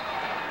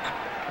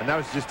 And that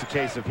was just a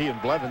case of he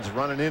and Blevins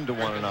running into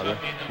one another.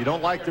 You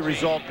don't like the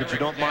result, but you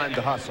don't mind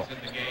the hustle.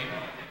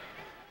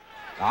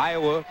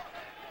 Iowa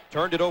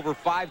turned it over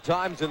 5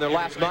 times in their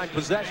last 9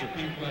 possessions.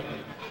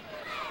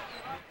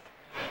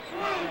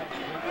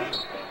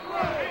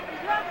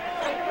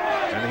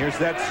 And here's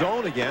that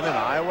zone again, and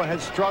Iowa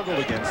has struggled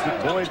against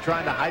it. Boyd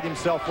trying to hide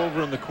himself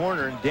over in the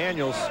corner, and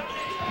Daniels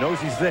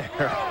knows he's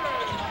there.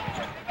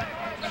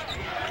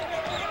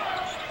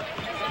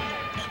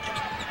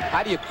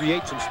 How do you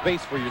create some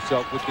space for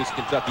yourself with this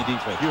Kentucky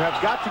defense? You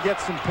have got to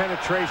get some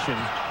penetration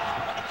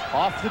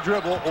off the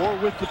dribble or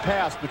with the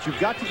pass, but you've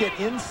got to get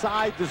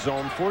inside the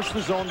zone, force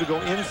the zone to go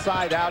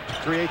inside out to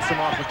create some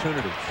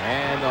opportunities.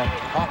 And the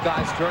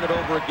Hawkeyes turn it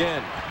over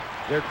again.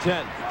 They're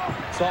 10.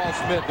 Saul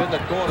Smith in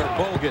the corner.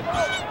 Bogans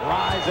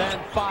rise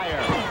and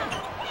fire.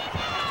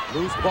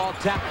 Loose ball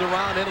tapped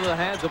around into the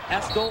hands of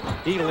Estill.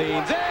 He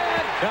leans in.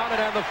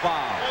 Counted and the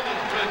foul.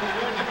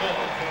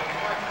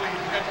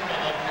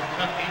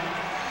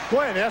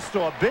 Boy, and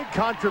Estill, a big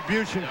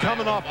contribution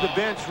coming off the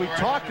bench. We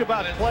talked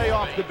about play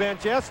off the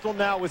bench. Estill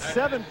now with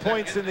 7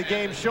 points in the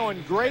game,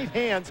 showing great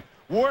hands.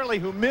 Worley,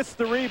 who missed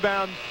the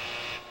rebound.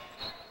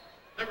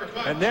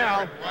 And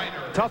now,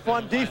 tough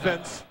on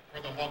defense.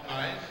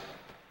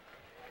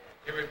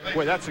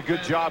 Boy, that's a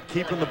good job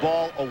keeping the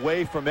ball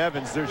away from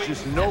Evans. There's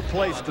just no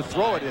place to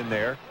throw it in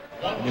there.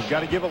 And you've got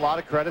to give a lot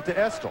of credit to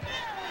Estill.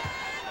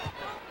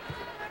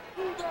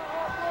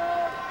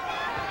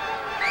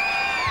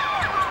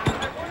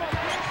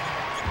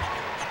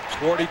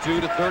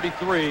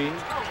 (42-33).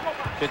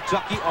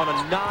 Kentucky on a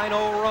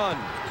 9-0 run.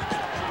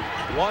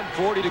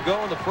 1:40 to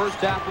go in the first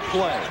half of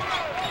play.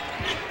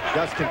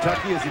 Gus,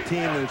 Kentucky is a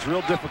team that it's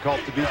real difficult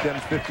to beat them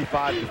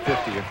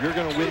 55-50. If you're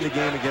going to win the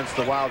game against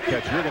the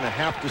Wildcats, you're going to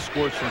have to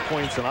score some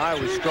points, and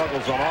Iowa's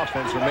struggles on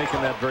offense are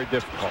making that very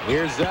difficult.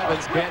 Here's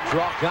Evans, can't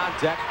draw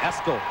contact.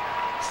 Estel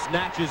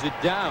snatches it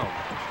down.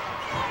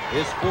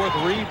 His 4th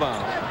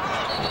rebound.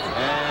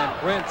 And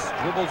Prince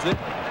dribbles it,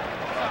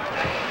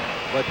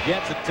 but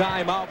gets a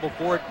timeout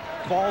before it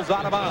falls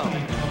out of bounds.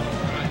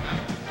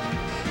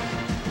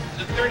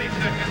 It's a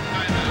 30-second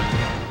timeout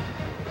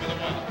for the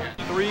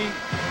Wildcats. 3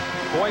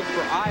 points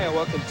for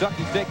Iowa.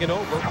 Kentucky taking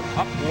over,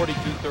 up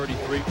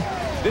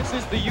 42-33. This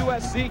is the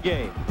USC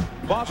game.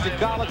 Boston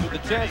College with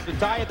a chance to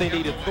tie it. They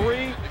needed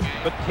 3,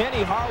 but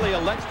Kenny Harley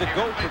elects to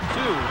go for 2.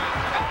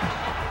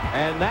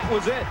 And that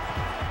was it.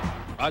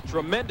 A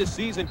tremendous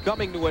season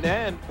coming to an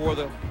end for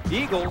the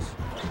Eagles,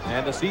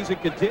 and the season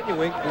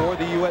continuing for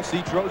the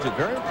USC Trojans.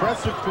 Very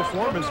impressive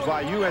performance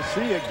by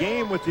USC. A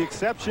game, with the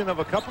exception of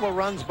a couple of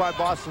runs by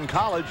Boston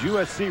College,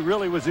 USC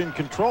really was in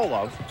control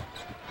of.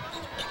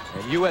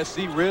 And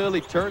USC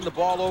really turned the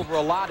ball over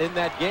a lot in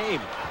that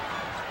game.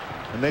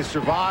 And they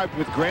survived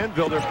with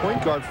Granville, their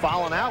point guard,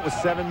 fouling out with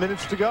 7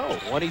 minutes to go.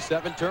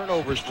 27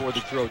 turnovers for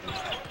the Trojans.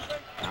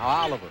 Now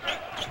Oliver.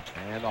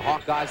 And the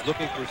Hawkeyes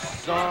looking for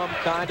some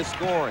kind of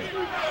scoring.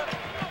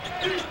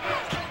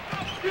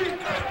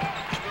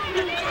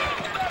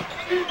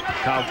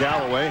 Kyle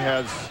Galloway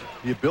has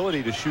the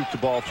ability to shoot the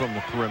ball from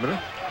the perimeter.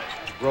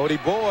 Brody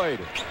Boyd.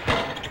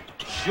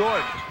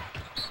 Short.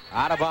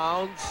 Out of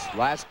bounds.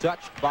 Last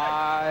touch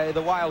by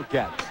the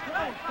Wildcats.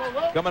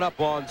 Coming up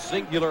on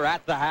Singular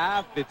at the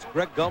half, it's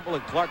Greg Gumbel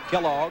and Clark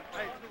Kellogg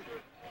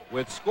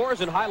with scores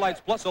and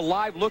highlights plus a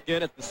live look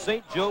in at the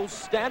St. Joe's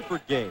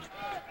Stanford game.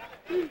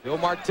 Phil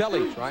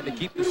Martelli trying to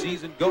keep the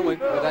season going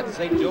for that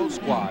St. Joe's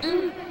squad.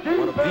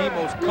 One of the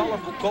most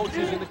colorful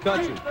coaches in the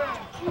country.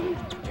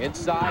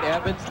 Inside,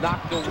 Evans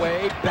knocked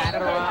away,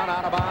 batted around,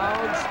 out of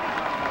bounds.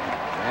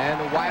 And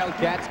the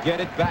Wildcats get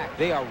it back.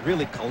 They are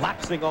really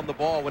collapsing on the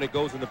ball when it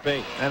goes in the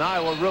paint. And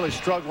Iowa really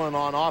struggling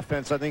on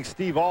offense. I think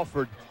Steve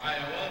Alford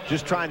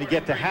just trying to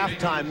get to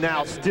halftime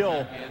now,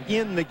 still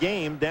in the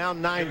game,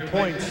 down 9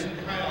 points.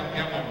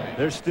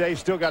 They've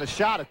still got a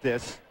shot at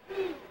this.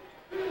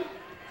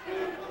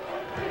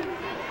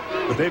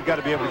 But they've got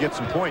to be able to get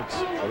some points.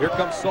 So here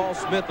comes Saul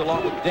Smith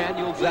along with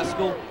Daniel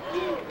Zeskel,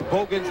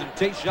 Bogans, and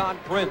Tayshaun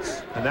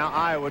Prince. And now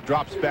Iowa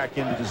drops back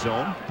into the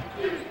zone.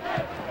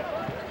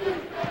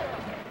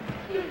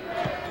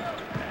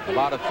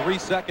 About a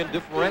 3-second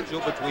differential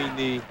between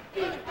the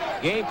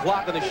game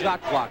clock and the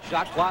shot clock.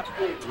 Shot clock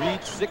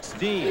reads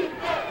 16.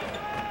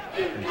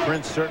 And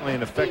Prince certainly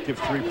an effective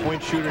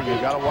three-point shooter, and you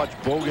got to watch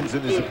Bogans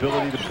and his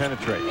ability to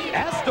penetrate.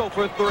 Estel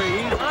for 3. He's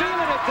feeling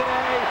it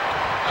today.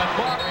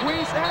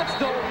 Marquise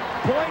Estel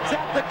points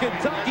at the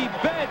Kentucky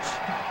bench.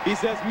 He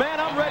says, man,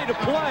 I'm ready to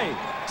play.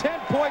 10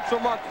 points for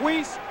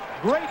Marquise.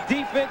 Great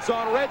defense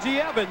on Reggie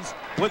Evans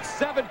with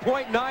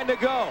 7.9 to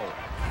go.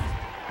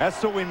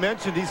 Estel, we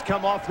mentioned, he's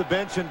come off the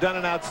bench and done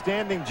an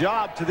outstanding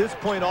job. To this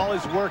point, all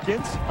his work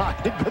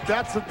inside, but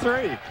that's a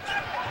 3.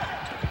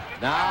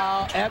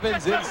 Now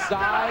Evans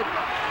inside.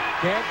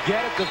 Can't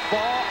get it to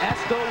fall.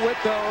 Estel with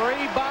the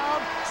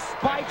rebound.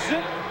 Spikes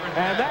it.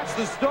 And that's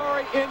the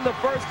story in the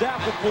first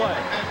half of play.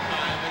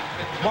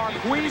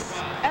 Marquise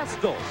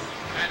Estel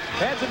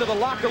heads into the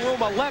locker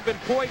room. 11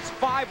 points,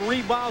 5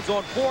 rebounds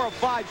on 4 of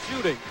 5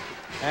 shooting.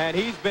 And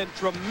he's been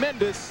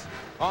tremendous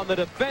on the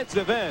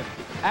defensive end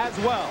as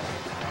well.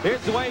 Here's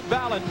Dwayne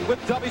Ballin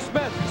with Tubby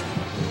Smith.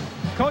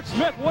 Coach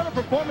Smith, what a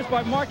performance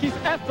by Marquise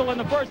Estel in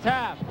the first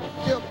half.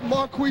 Yeah,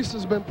 Marquise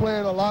has been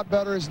playing a lot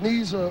better. His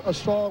knees are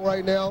strong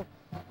right now.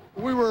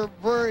 We were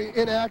very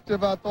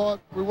inactive, I thought.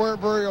 We weren't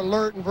very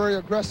alert and very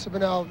aggressive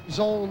in our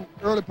zone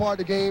early part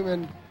of the game,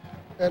 and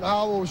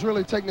Iowa was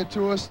really taking it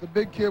to us. The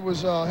big kid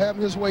was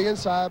having his way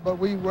inside, but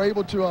we were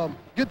able to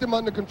get them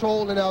under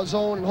control in our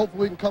zone, and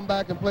hopefully we can come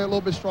back and play a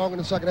little bit stronger in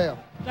the second half.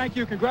 Thank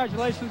you.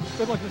 Congratulations.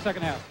 Good luck in the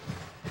second half.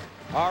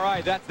 All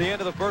right, that's the end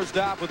of the first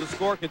half with the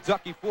score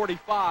Kentucky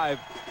 45,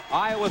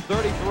 Iowa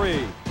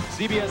 33.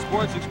 CBS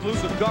Sports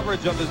exclusive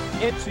coverage of the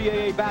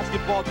NCAA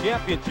Basketball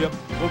Championship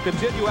will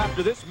continue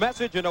after this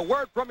message and a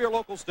word from your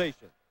local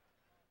station.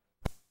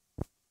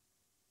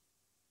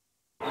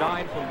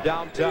 9 from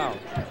downtown.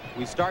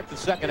 We start the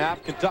second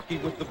half. Kentucky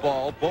with the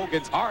ball.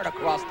 Bogans hard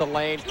across the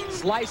lane.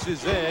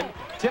 Slices in.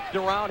 Tipped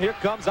around. Here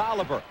comes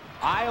Oliver.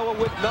 Iowa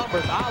with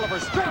numbers.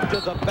 Oliver straight to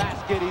the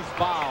basket. He's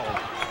fouled.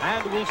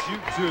 And will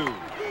shoot 2.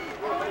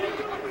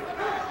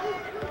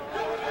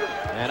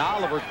 And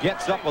Oliver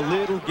gets up a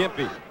little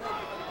gimpy.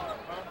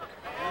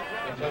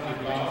 Let's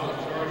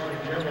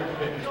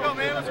go,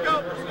 man. Let's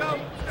go. Let's go.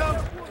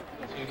 Let's go.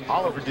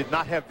 Oliver did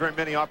not have very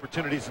many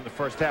opportunities in the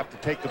first half to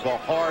take the ball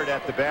hard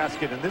at the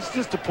basket. And this is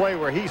just a play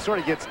where he sort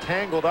of gets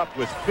tangled up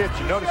with Fitch.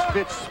 You notice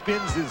Fitch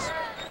spins his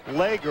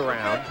leg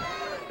around.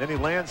 Then he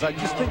lands. I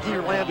just think he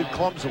landed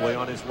clumsily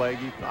on his leg.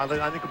 I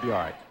think he'll be all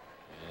right.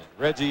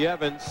 Reggie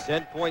Evans,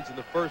 10 points in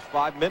the first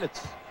 5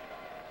 minutes.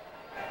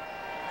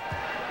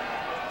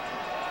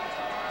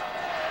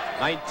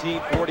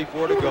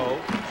 19:44 to go.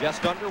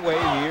 Just underway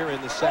here in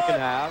the second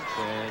half,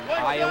 and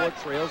Iowa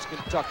trails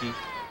Kentucky.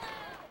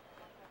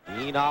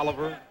 Dean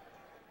Oliver,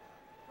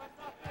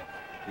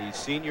 the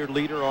senior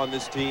leader on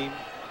this team,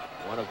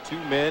 one of two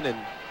men in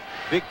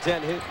Big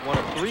Ten one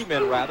of three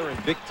men rather in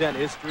Big Ten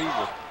history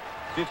with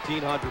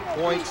 1,500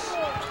 points,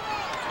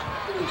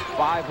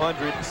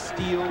 500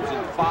 steals,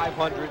 and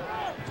 500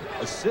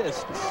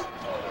 assists.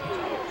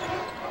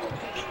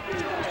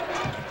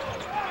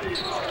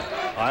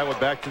 Iowa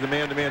back to the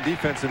man-to-man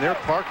defense, and there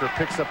Parker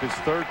picks up his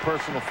third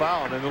personal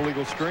foul and an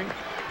illegal screen.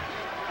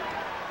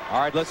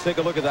 All right, let's take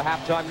a look at the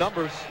halftime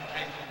numbers.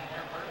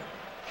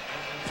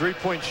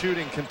 Three-point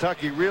shooting,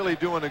 Kentucky really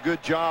doing a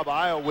good job.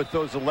 Iowa with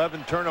those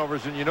 11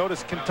 turnovers, and you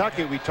notice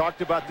Kentucky, we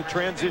talked about the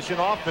transition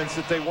offense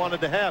that they wanted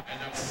to have.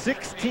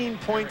 16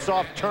 points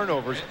off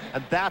turnovers,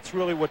 and that's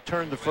really what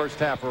turned the first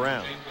half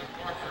around.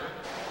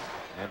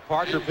 And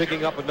Parker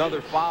picking up another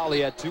foul.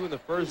 He had 2 in the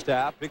first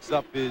half, picks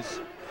up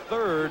his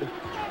third,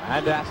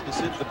 and has to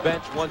sit the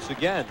bench once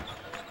again.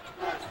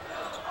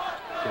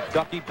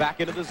 Kentucky back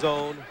into the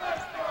zone.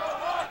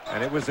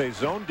 And it was a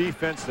zone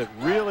defense that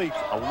really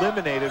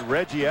eliminated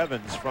Reggie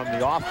Evans from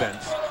the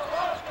offense.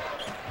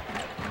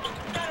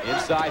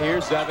 Inside,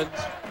 here's Evans.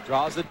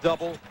 Draws a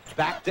double.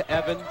 Back to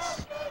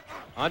Evans.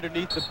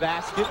 Underneath the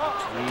basket.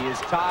 He is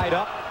tied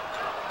up.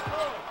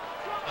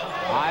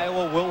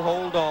 Iowa will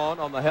hold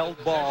on the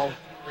held ball.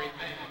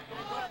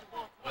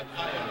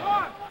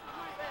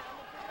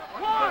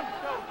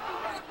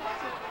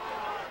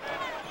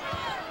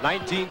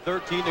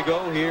 $19:13 to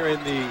go here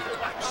in the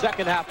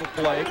second half of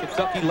play.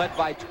 Kentucky led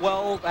by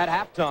 12 at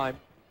halftime.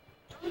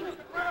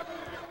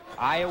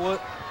 Iowa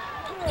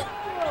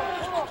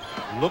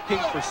looking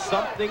for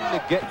something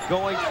to get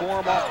going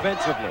for them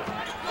offensively.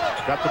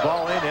 Got the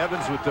ball in.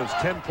 Evans with those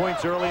 10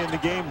 points early in the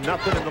game.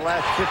 Nothing in the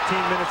last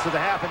 15 minutes of the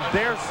half. And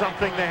there's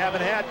something they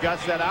haven't had,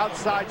 Gus. That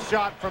outside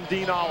shot from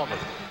Dean Oliver.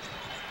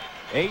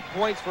 8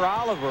 points for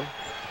Oliver.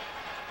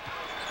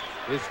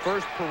 His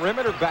first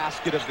perimeter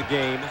basket of the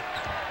game.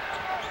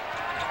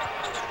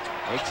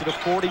 Makes it a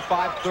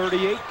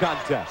 45-38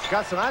 contest.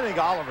 Gus, and I think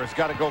Oliver's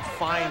got to go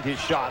find his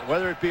shot,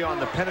 whether it be on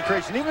the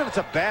penetration. Even if it's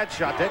a bad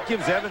shot, that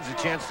gives Evans a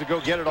chance to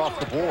go get it off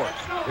the board.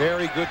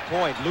 Very good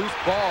point. Loose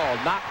ball,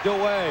 knocked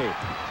away.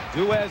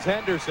 Duez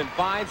Henderson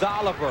finds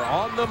Oliver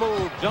on the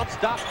move. Jump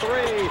stop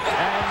three.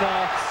 And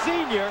the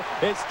senior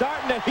is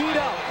starting to heat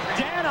up.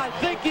 Dan, I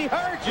think he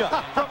heard you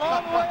from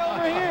all the way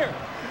over here.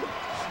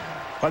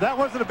 Well, that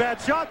wasn't a bad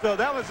shot, though.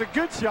 That was a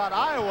good shot,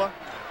 Iowa.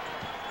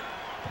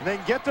 And they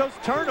can get those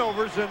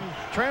turnovers, and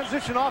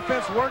transition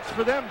offense works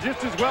for them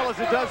just as well as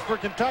it does for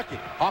Kentucky.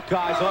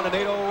 Hawkeyes on an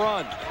 8-0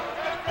 run.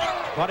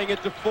 Cutting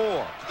it to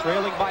 4.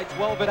 Trailing by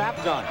 12 at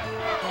halftime.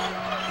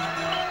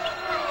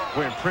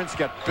 Boy, and Prince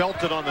got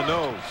belted on the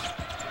nose.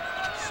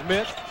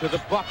 Smith to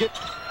the bucket.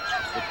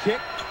 The kick,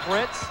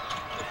 Prince.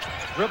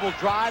 Dribble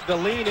drive, the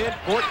lean in,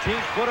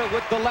 14-footer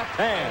with the left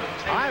hand.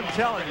 I'm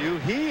telling you,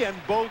 he and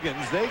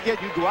Bogans, they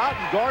get you go out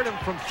and guard him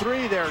from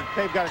 3 there.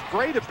 They've got a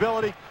great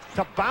ability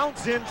to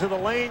bounce into the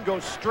lane, go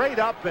straight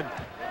up, and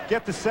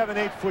get the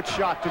 7-8 foot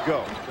shot to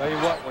go. Tell you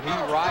what, when he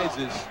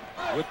rises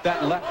with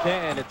that left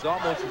hand, it's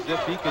almost as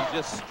if he can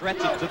just stretch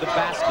it to the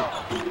basket.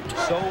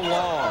 So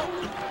long.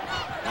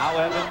 Now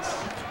Evans,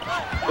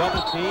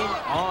 double team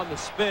on the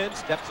spin,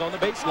 steps on the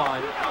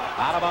baseline,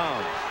 out of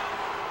bounds.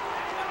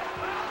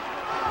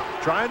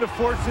 Trying to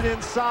force it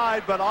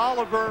inside, but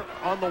Oliver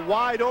on the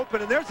wide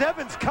open, and there's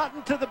Evans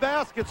cutting to the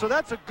basket, so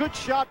that's a good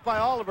shot by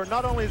Oliver.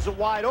 Not only is it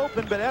wide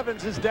open, but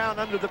Evans is down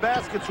under the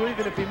basket, so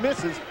even if he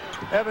misses,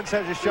 Evans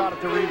has a shot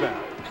at the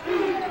rebound.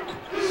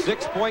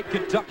 6-point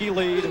Kentucky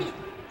lead.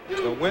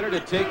 The winner to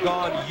take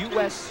on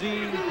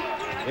USC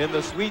in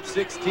the Sweet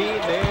 16.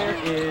 There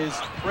is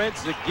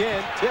Prince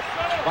again, tipped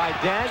by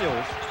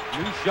Daniels.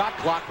 New shot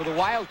clock for the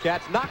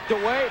Wildcats, knocked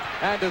away,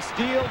 and a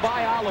steal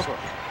by Oliver.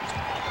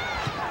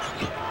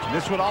 And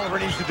this is what Oliver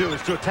needs to do,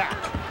 is to attack.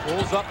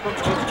 Pulls up from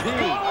 15.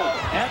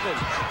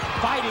 Evans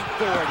fighting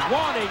for it,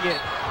 wanting it,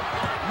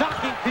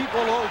 knocking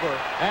people over,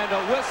 and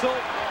a whistle.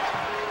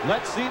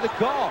 Let's see the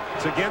call.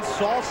 It's against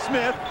Saul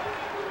Smith.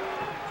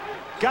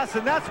 Gus,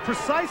 and that's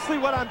precisely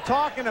what I'm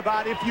talking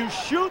about. If you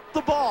shoot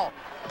the ball,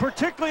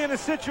 particularly in a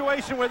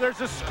situation where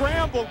there's a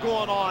scramble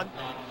going on,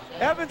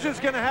 Evans is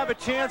going to have a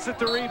chance at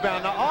the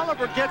rebound. Now,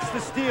 Oliver gets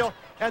the steal,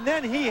 and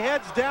then he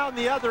heads down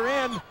the other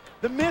end.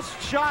 The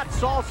missed shot,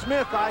 Saul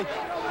Smith,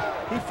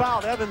 he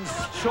fouled Evans'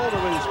 shoulder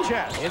with his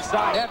chest.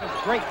 Inside Evans,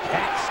 great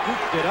catch,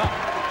 scooped it up,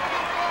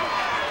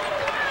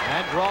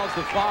 and draws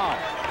the foul.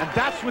 And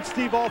that's what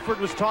Steve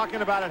Alford was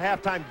talking about at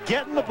halftime,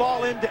 getting the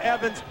ball into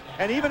Evans,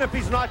 and even if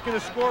he's not going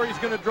to score, he's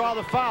going to draw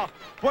the foul.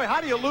 Boy,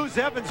 how do you lose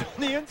Evans on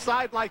the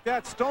inside like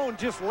that? Stone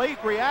just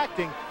late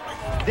reacting.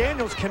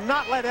 Daniels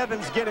cannot let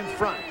Evans get in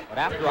front. But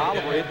after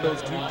Oliver hit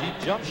those 2 deep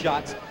jump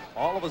shots,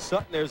 all of a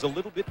sudden there's a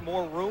little bit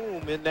more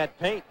room in that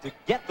paint to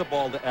get the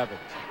ball to Evans,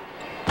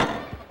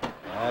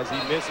 as he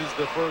misses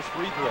the first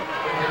free throw.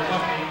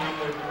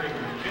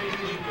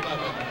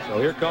 So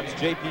here comes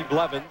J.P.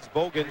 Blevins.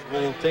 Bogans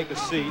will take a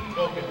seat.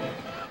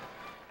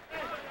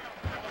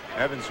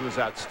 Evans was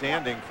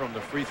outstanding from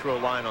the free throw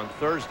line on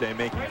Thursday,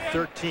 making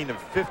 13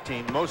 of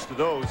 15, most of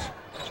those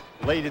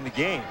late in the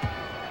game.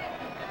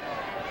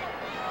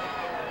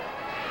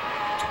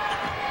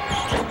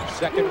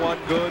 Second one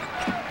good.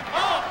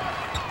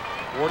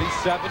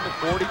 47 to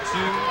 42.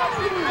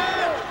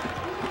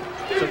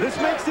 So this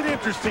makes it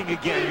interesting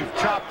again. You've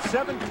chopped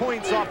 7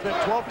 points off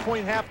that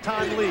 12-point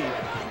halftime lead.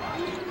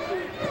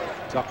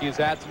 Kentucky has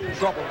had some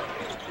trouble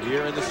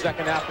here in the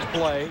second half of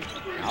play.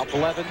 Alpha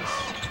Evans.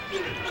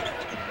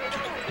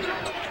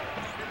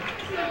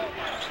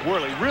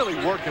 Worley really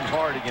working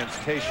hard against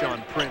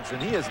Tayshaun Prince,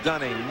 and he has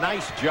done a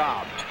nice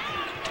job.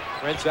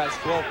 Prince has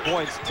 12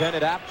 points, 10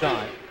 at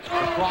halftime. The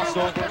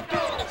crossover,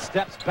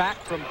 steps back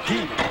from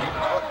deep.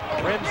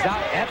 Rims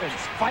out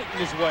Evans, fighting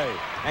his way,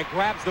 and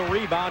grabs the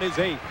rebound, his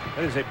 8th.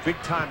 That is a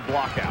big-time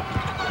block out.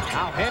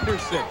 Now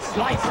Henderson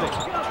slicing.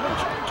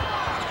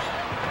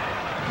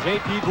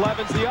 J.P.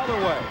 Blevins the other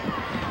way.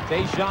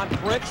 Tayshaun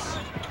Prince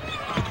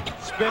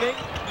spinning.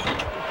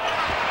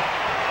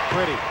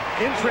 Pretty.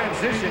 In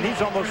transition, he's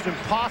almost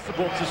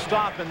impossible to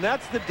stop, and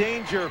that's the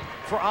danger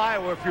for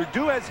Iowa. If you're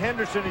Duez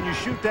Henderson and you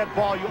shoot that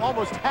ball, you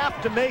almost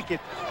have to make it,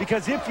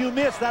 because if you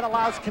miss, that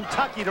allows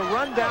Kentucky to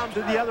run down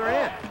to the other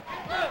end.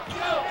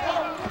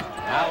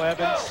 Now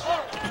Evans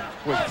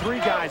with 3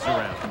 guys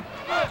around him.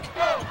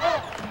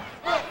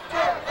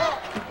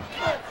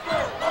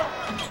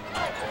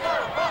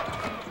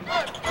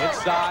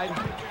 Inside,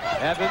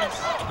 Evans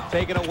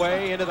taken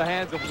away into the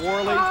hands of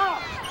Worley.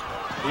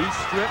 He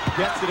stripped,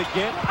 gets it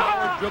again.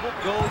 Power dribble,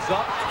 goes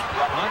up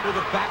under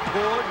the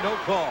backboard, no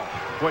call.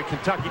 Boy,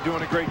 Kentucky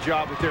doing a great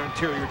job with their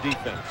interior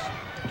defense.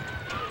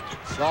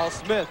 Saul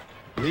Smith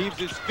leaves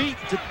his feet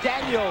to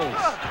Daniels.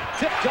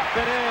 Tipped up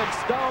and in.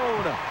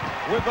 Stone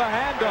with a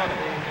hand on it.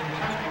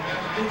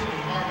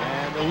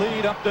 And the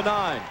lead up to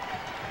 9.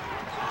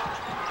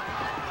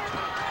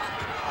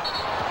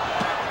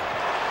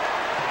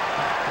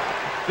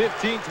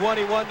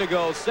 .21 to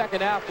go.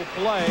 Second half of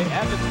play.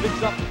 Evans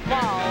picks up the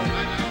foul.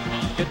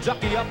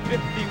 Kentucky up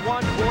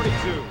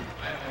 51-42.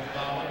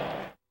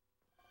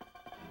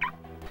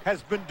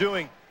 Has been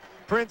doing.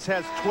 Prince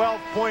has 12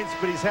 points,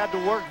 but he's had to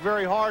work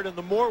very hard, and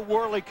the more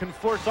Worley can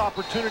force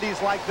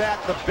opportunities like that,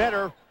 the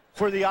better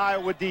for the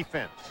Iowa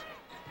defense.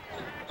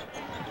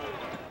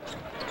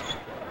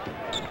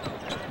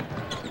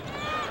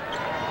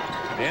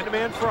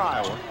 Man-to-man for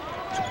Iowa.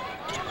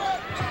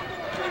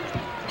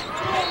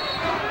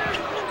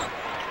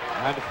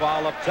 And to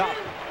foul up top.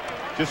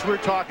 Just we're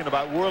talking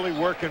about Worley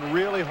working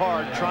really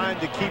hard, trying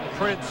to keep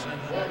Prince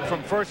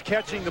from first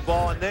catching the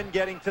ball and then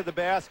getting to the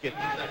basket.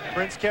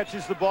 Prince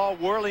catches the ball.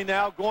 Worley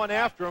now going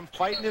after him,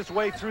 fighting his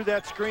way through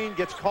that screen,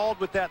 gets called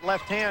with that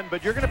left hand,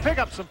 but you're going to pick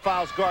up some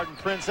fouls guarding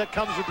Prince. That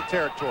comes with the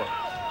territory.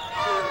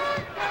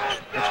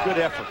 That's good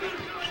effort.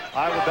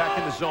 Iowa back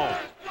in the zone.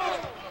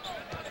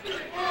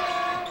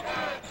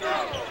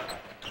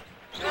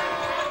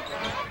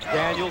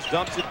 Daniels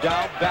dumps it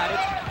down, batted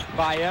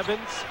by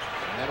Evans,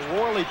 and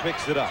Worley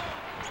picks it up.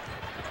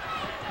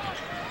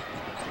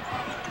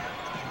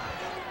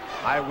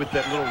 Iowa with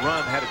that little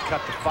run had it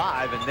cut to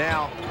 5, and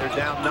now they're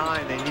down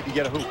 9. They need to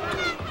get a hoop.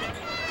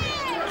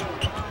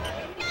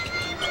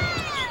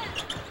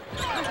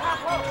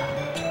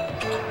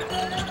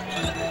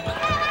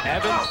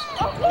 Evans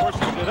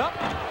forces it up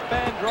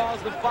and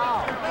draws the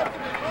foul.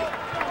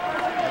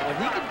 And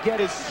when he can get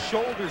his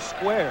shoulder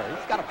square,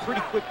 he's got a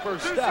pretty quick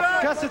first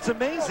step. Gus, it's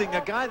amazing.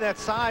 A guy that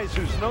size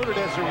who's noted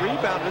as a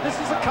rebounder. This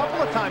is a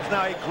couple of times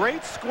now. A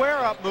great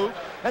square-up move,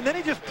 and then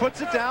he just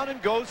puts it down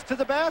and goes to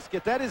the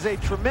basket. That is a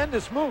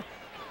tremendous move.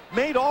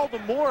 Made all the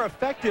more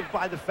effective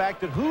by the fact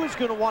that who is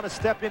going to want to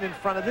step in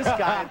front of this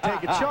guy and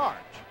take a charge?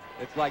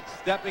 It's like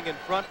stepping in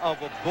front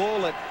of a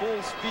bull at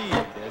full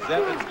speed as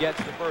Evans gets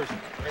the first. So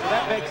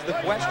that begs the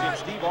question.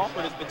 Steve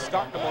Alford has been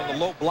starting him on the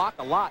low block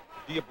a lot.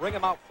 Do you bring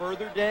him out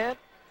further, Dan?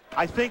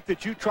 I think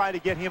that you try to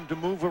get him to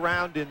move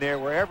around in there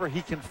wherever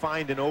he can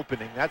find an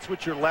opening. That's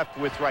what you're left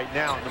with right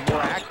now. And the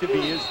more active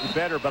he is, the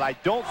better. But I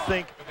don't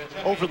think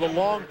over the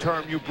long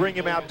term you bring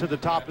him out to the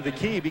top of the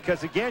key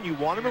because, again, you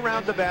want him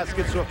around the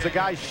basket so if the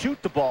guys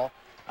shoot the ball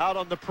out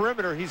on the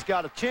perimeter, he's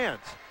got a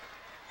chance.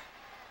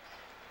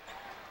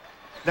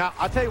 Now,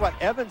 I'll tell you what,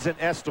 Evans and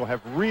Estill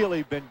have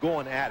really been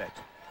going at it.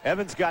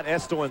 Evans got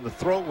Estill in the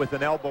throat with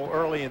an elbow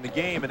early in the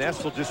game, and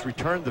Estill just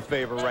returned the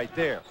favor right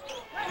there.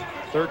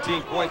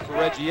 13 points for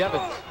Reggie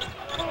Evans.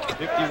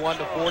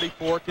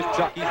 51-44,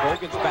 Kentucky.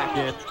 Bogan's back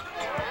in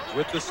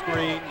with the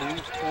screen,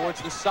 moves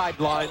towards the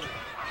sideline.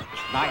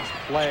 Nice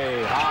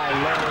play, high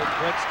level,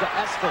 Prince to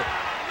Estill.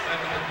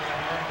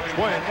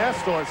 Boy, and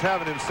Estill is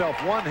having himself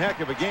one heck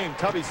of a game.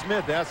 Tubby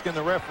Smith asking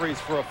the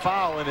referees for a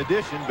foul in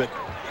addition, but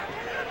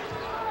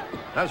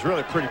that's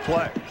really a pretty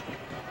play.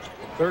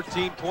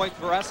 13 points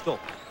for Estill.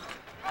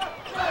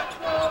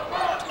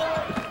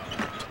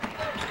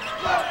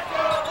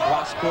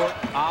 Cross court,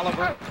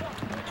 Oliver.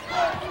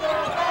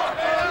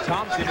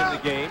 Thompson in the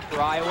game for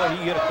Iowa.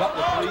 He hit a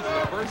couple of threes in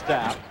the first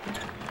half.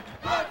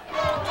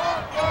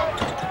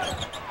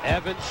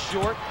 Evans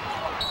short.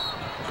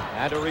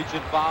 And a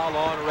reaching foul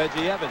on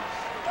Reggie Evans.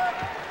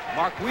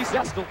 Marquise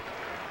Estill.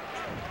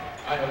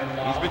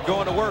 He's been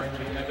going to work.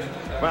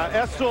 Well,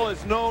 Estill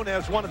is known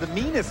as one of the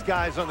meanest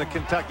guys on the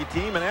Kentucky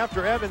team, and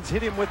after Evans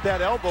hit him with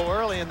that elbow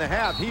early in the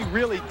half, he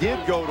really did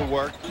go to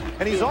work.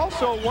 And he's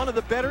also one of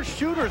the better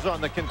shooters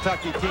on the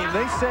Kentucky team.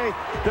 They say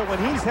that when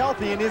he's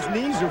healthy and his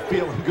knees are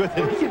feeling good,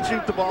 that he can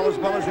shoot the ball as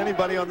well as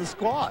anybody on the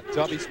squad.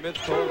 Tubby Smith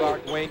told our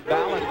Dwayne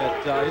Ballin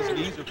that his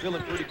knees are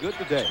feeling pretty good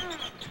today.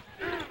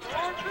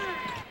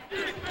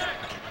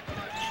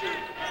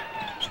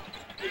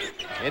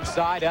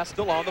 Inside,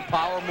 Estill on the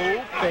power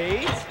move,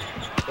 fades.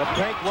 The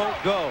bank won't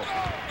go.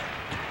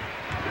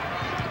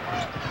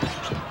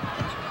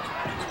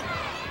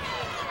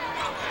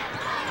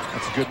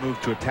 That's a good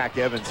move to attack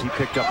Evans. He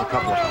picked up a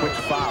couple of quick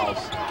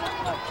fouls.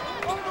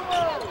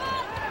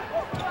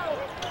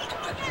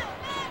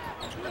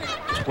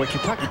 Boy,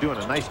 Kentucky doing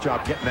a nice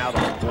job getting out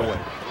on Boyd.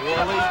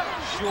 Worley,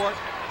 short.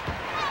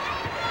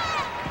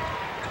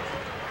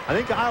 I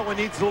think Iowa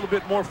needs a little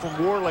bit more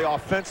from Worley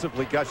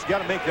offensively, Gus. You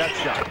got to make that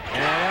shot.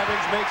 And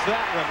Evans makes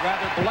that one.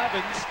 Rather,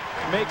 Blevins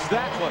makes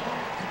that one.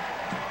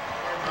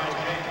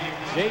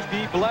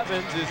 J.B.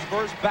 Blevins, his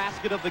first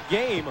basket of the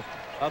game,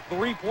 a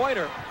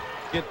three-pointer.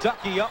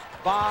 Kentucky up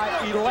by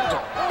 11.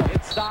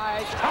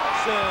 Inside,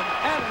 Thompson,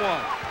 and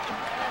one.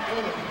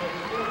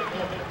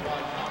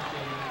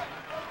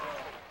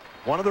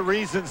 One of the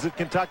reasons that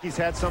Kentucky's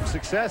had some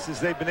success is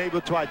they've been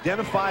able to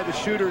identify the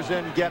shooters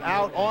and get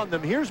out on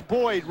them. Here's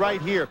Boyd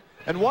right here.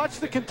 And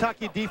watch the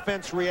Kentucky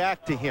defense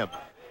react to him.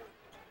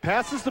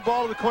 Passes the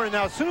ball to the corner.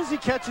 Now, as soon as he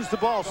catches the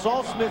ball,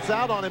 Saul Smith's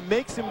out on him,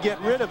 makes him get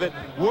rid of it.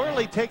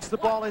 Worley takes the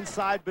ball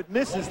inside but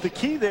misses. The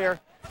key there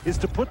is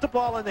to put the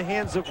ball in the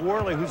hands of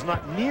Worley, who's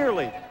not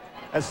nearly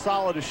as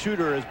solid a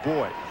shooter as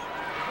Boyd.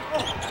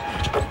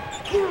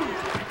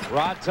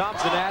 Rod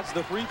Thompson adds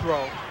the free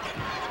throw.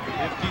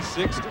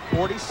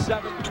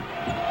 56-47.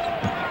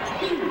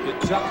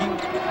 Kentucky.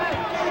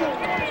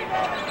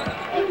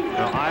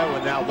 Now Iowa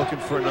now looking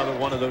for another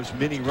one of those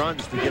mini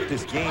runs to get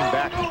this game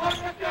back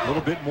a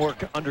little bit more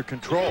under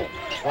control.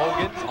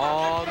 Hogan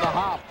on the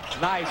hop.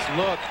 Nice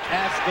look.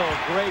 Estill,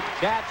 great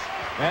catch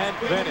and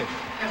finish.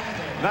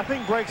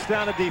 Nothing breaks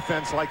down a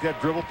defense like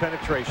that dribble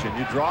penetration.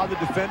 You draw the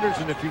defenders,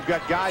 and if you've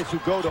got guys who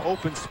go to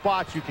open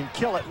spots, you can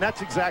kill it, and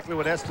that's exactly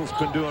what Estill's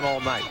been doing all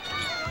night.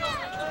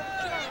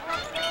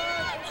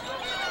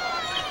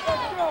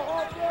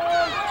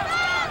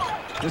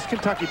 This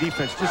Kentucky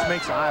defense just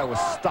makes Iowa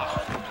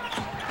stop.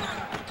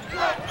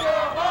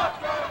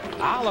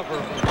 Oliver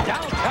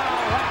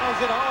downtown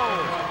rattles it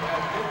home.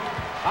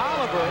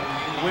 Oliver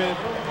with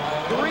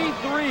 3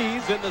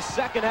 threes in the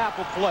second half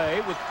of play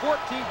with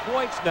 14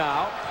 points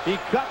now. He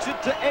cuts it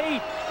to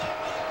 8.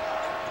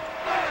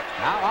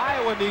 Now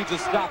Iowa needs a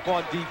stop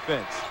on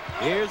defense.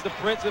 Here's the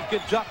Prince of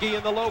Kentucky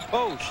in the low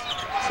post.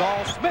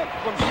 Saul Smith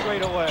from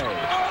straight away.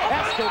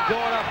 Estill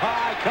going up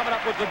high, coming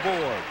up with the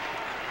board.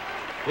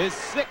 His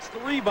 6th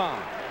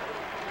rebound.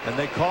 And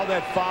they call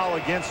that foul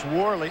against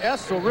Worley.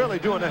 Estill really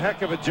doing a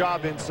heck of a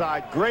job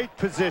inside. Great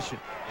position.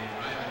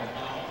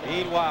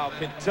 Meanwhile,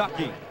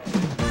 Kentucky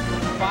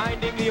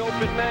finding the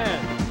open man.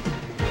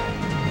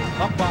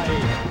 Up by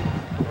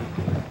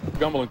 8.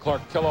 Gumbel and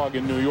Clark Kellogg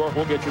in New York.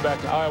 We'll get you back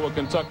to Iowa,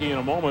 Kentucky in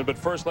a moment. But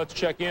first, let's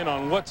check in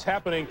on what's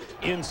happening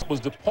in was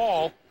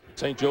DePaul.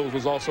 St. Joe's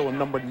was also a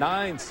number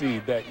 9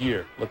 seed that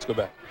year. Let's go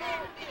back.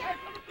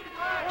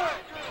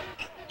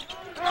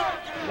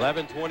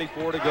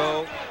 11:24 to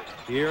go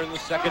here in the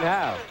second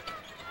half.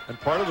 And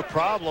part of the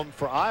problem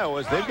for Iowa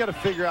is they've got to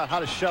figure out how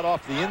to shut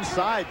off the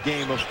inside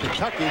game of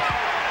Kentucky.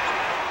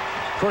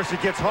 Of course,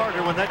 it gets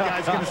harder when that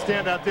guy's going to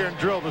stand out there and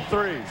drill the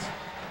threes.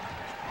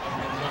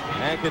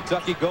 And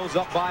Kentucky goes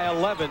up by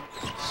 11.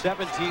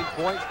 17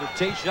 points for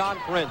Tayshaun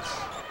Prince.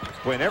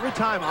 When every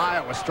time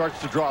Iowa starts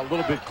to draw a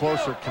little bit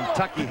closer,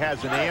 Kentucky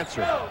has an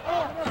answer.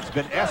 It's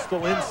been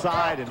Estill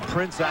inside and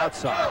Prince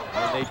outside.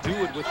 And they do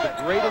it with the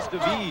greatest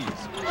of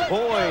ease.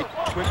 Boyd,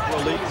 quick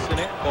release and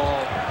end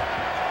ball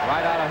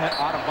right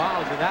out of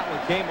bounds, and that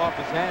one came off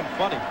his hand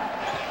funny.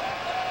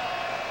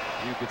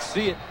 You could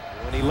see it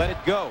when he let it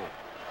go.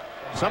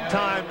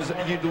 Sometimes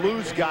you'd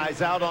lose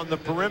guys out on the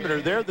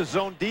perimeter. There, the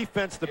zone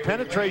defense, the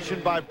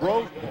penetration by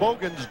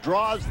Bogans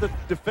draws the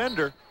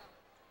defender.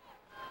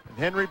 And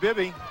Henry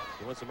Bibby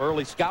doing some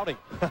early scouting.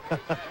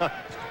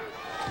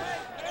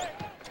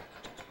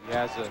 He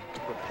has a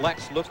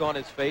perplexed look on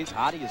his face.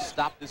 How do you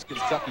stop this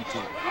Kentucky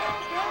team?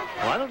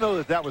 Well, I don't know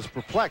that that was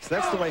perplexed.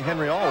 That's the way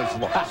Henry always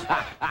looks.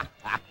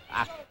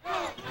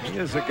 He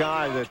is a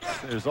guy that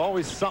there's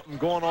always something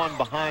going on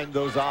behind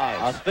those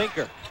eyes. A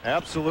thinker.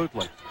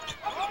 Absolutely.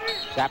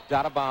 Tapped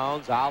out of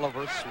bounds.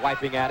 Oliver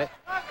swiping at it.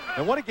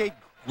 And what a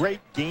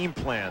great game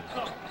plan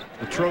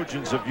the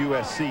Trojans of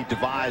USC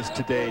devised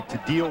today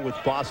to deal with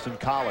Boston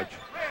College.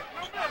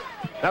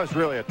 That was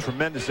really a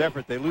tremendous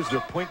effort. They lose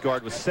their point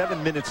guard with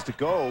 7 minutes to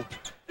go.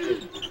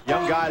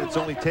 Young guy that's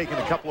only taken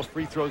a couple of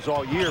free throws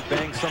all year,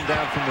 bangs some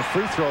down from the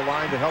free throw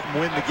line to help him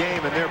win the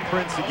game. And there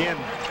Prince again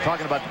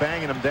talking about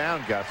banging him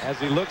down, Gus. As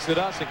he looks at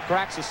us and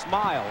cracks a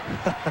smile.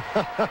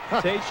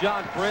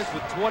 Tayshaun Prince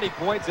with 20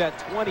 points at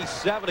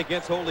 27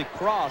 against Holy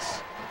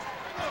Cross.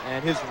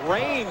 and his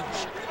range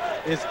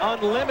is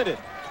unlimited.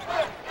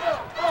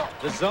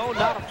 The zone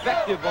not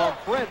effective on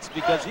Prince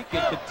because he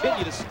can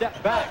continue to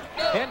step back.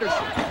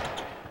 Henderson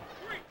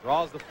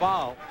draws the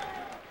foul.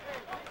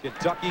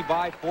 Kentucky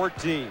by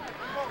 14.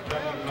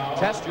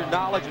 Test your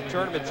knowledge of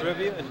tournament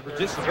trivia and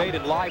participate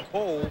in live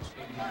polls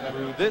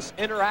through this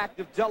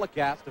interactive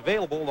telecast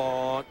available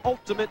on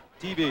Ultimate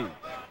TV.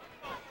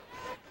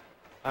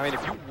 I mean,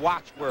 if you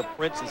watch where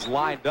Prince is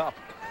lined up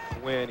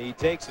when he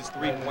takes his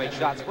three-point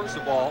shots, first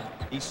of all,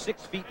 he's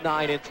 6 feet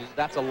 9 inches.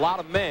 That's a lot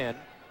of man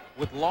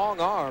with long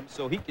arms,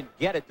 so he can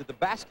get it to the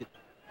basket.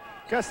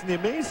 Gus, the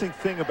amazing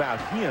thing about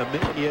him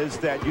is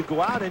that you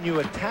go out and you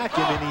attack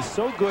him, and he's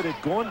so good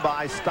at going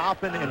by,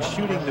 stopping, and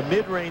shooting the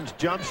mid-range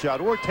jump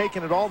shot, or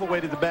taking it all the way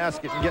to the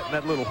basket and getting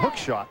that little hook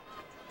shot.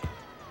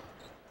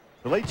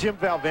 The late Jim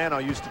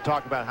Valvano used to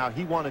talk about how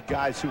he wanted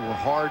guys who were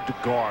hard to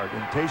guard,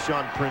 and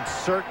Tayshaun Prince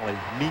certainly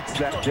meets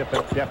that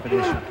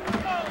definition.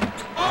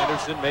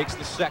 Anderson makes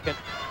the second.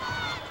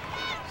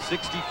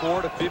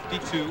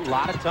 64-52. A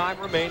lot of time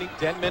remaining.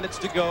 10 minutes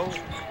to go.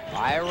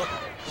 Iowa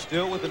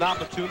still with an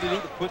opportunity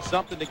to put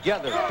something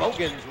together.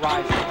 Bogans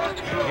rising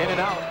in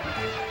and out.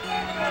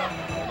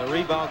 And the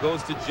rebound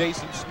goes to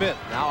Jason Smith.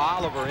 Now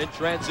Oliver in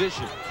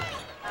transition.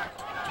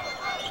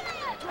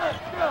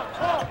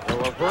 The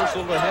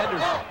reversal to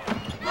Henderson.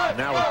 And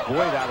now with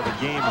Boyd out of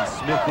the game and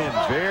Smith in,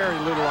 very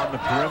little on the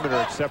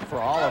perimeter except for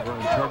Oliver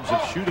in terms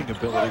of shooting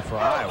ability for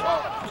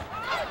Iowa.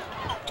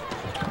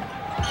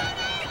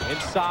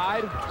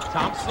 Inside,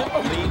 Thompson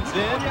leans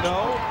in.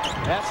 No,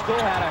 Estel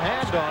had a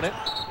hand on it.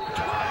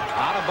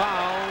 Out of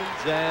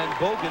bounds, and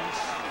Bogans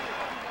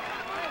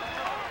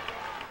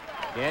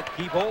can't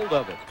keep hold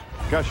of it.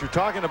 Gus, you're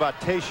talking about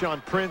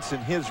Tayshaun Prince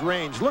and his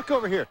range. Look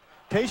over here.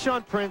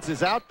 Tayshaun Prince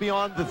is out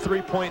beyond the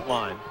three-point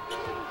line,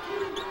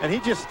 and he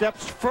just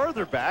steps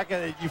further back,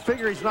 and you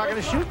figure he's not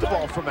going to shoot the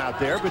ball from out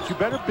there, but you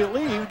better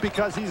believe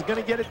because he's going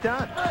to get it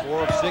done.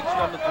 4 of 6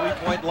 from the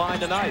three-point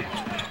line tonight.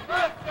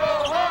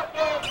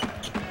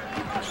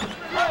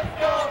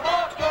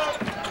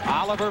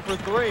 Oliver for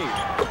 3.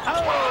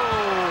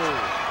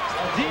 Oh!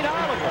 Dean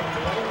Oliver.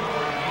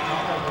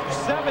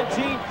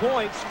 17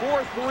 points,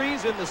 4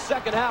 threes in the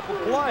second half of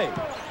play.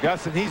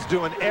 Gus, and he's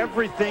doing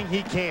everything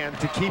he can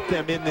to keep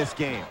them in this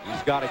game.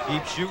 He's got to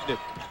keep shooting it.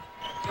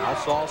 Now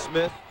Saul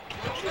Smith.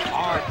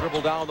 Hard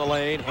dribble down the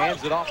lane.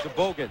 Hands it off to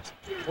Bogans.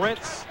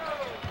 Prince.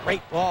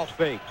 Great ball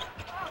fake.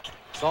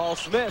 Saul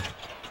Smith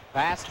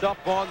passed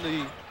up on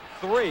the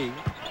 3.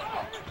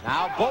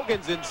 Now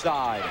Bogans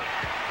inside.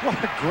 What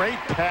a great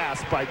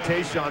pass by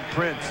Tayshaun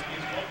Prince.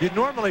 You'd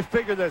normally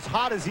figure that as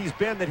hot as he's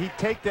been that he'd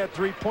take that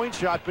three-point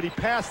shot, but he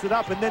passed it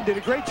up and then did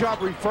a great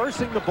job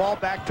reversing the ball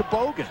back to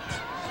Bogans.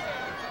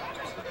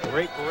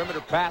 Great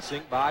perimeter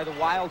passing by the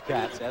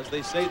Wildcats. As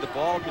they say, the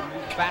ball can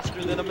move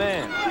faster than a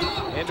man.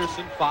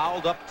 Henderson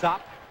fouled up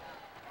top.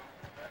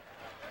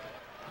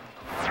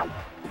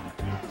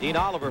 Dean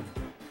Oliver.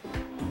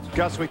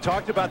 Gus, we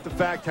talked about the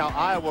fact how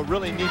Iowa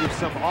really needed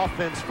some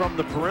offense from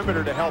the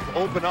perimeter to help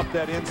open up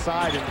that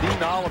inside, and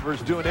Dean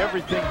Oliver's doing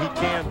everything he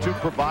can to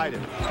provide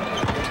it.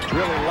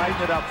 Really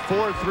lighting it up.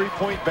 4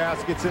 three-point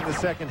baskets in the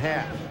second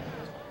half.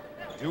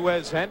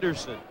 Duez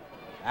Henderson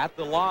at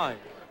the line.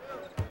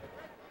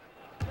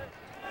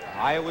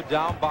 Iowa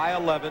down by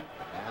 11.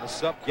 And a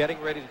sub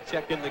getting ready to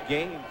check in the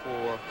game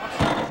for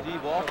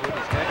Steve Alford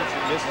as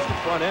Henderson misses the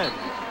front end.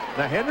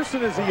 Now,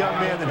 Henderson is a young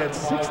man that had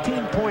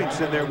 16 points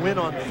in their win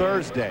on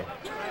Thursday.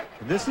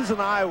 And this is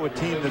an Iowa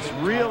team that's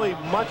really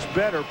much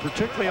better,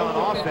 particularly on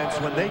offense,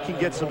 when they can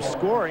get some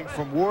scoring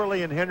from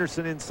Worley and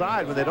Henderson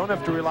inside, when they don't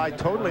have to rely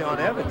totally on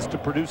Evans to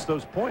produce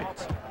those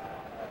points.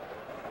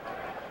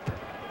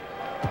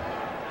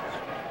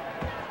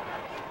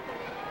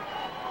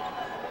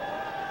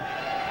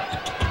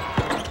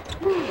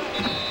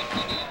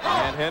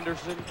 And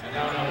Henderson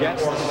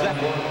gets the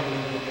second.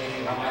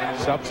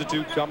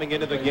 Substitute coming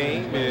into the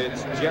game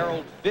is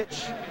Gerald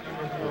Fitch,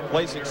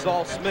 replacing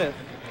Saul Smith.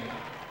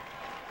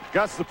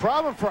 Gus, the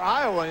problem for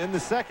Iowa in the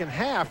second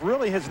half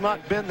really has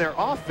not been their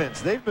offense.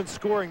 They've been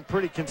scoring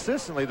pretty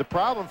consistently. The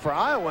problem for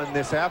Iowa in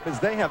this half is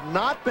they have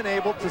not been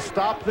able to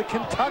stop the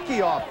Kentucky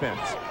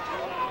offense.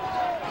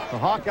 The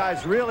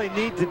Hawkeyes really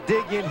need to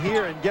dig in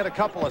here and get a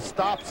couple of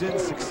stops in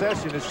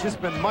succession. It's just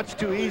been much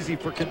too easy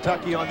for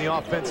Kentucky on the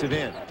offensive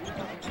end.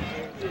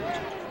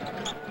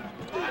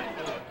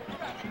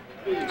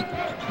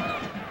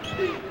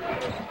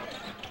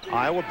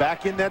 Iowa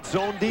back in that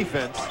zone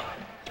defense.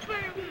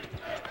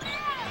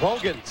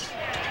 Bogans,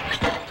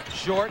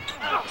 short,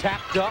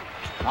 tapped up.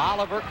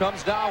 Oliver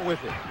comes down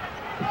with it.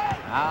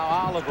 Now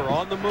Oliver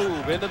on the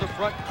move into the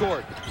front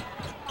court.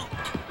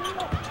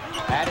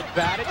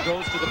 Batted,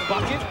 goes to the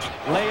bucket.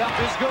 Layup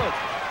is good.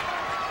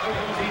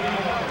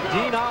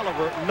 Dean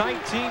Oliver,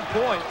 19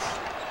 points.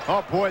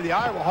 Oh boy, the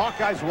Iowa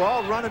Hawkeyes were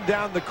all running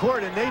down the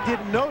court and they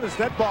didn't notice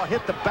that ball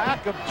hit the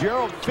back of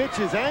Gerald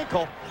Fitch's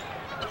ankle.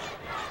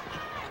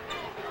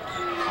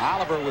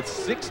 Oliver with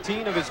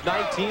 16 of his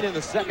 19 in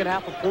the second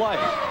half of play.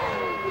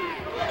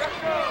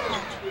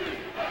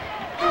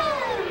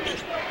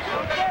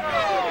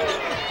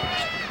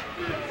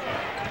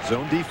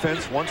 Zone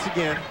defense once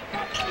again.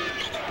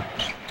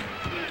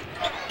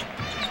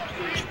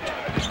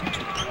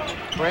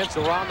 Prince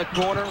around the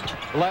corner.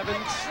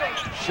 Blevins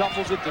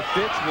shuffles it to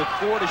Fitch with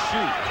 4 to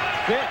shoot.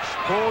 Fitch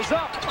pulls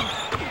up.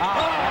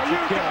 You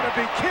gotta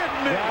be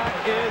kidding me. That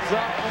is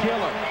a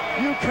killer.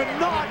 You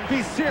cannot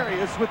be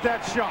serious with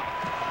that shot.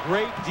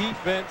 Great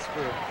defense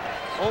for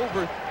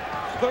over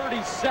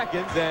 30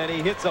 seconds, and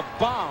he hits a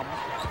bomb.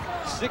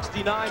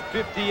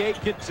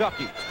 69-58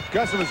 Kentucky.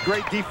 Gus, it was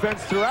great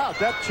defense throughout.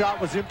 That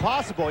shot was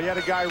impossible. He had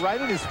a guy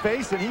right in his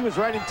face, and he was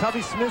right in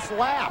Tubby Smith's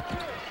lap.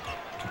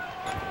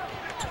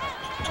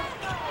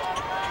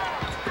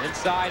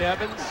 Inside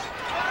Evans.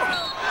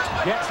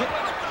 Gets it.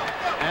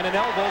 And an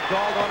elbow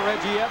called on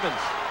Reggie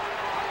Evans.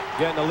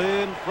 Getting a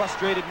little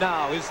frustrated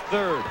now. His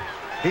third.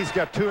 He's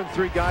got 2 and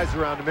 3 guys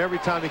around him every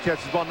time he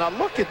catches the ball. Now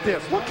look at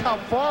this. Look how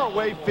far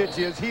away Fitch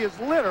is. He is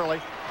literally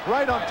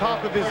right on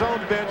top of his own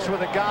bench with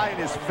a guy in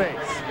his face.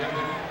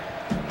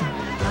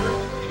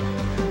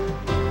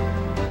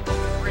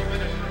 3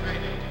 minutes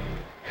remaining.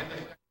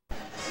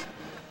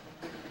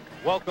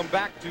 Welcome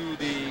back to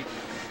the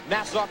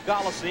Nassau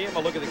Coliseum. A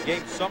look at the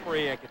game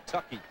summary, and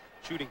Kentucky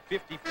shooting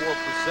 54%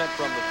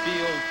 from the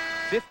field,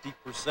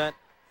 50%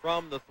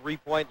 from the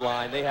three-point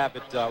line. They have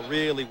it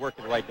really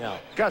working right now.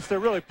 Gus, they're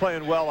really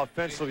playing well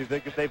offensively.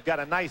 They've got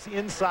a nice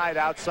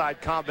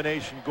inside-outside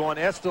combination going.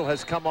 Estill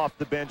has come off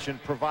the bench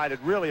and provided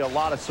really a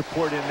lot of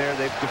support in there.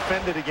 They've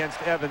defended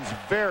against Evans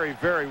very,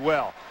 very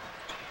well.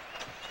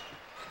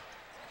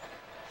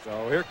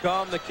 So here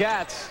come the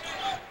Cats.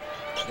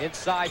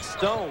 Inside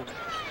Stone.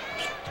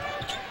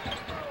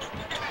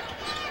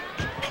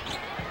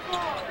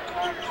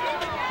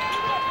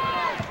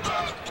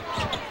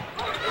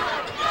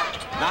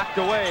 Knocked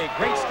away.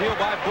 Great steal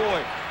by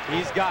Boyd.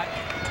 He's got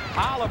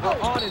Oliver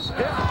on his hip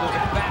to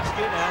the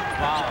basket and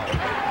foul.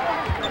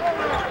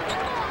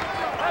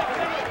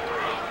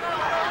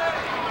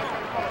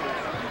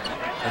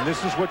 And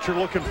this is what you're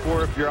looking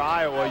for if you're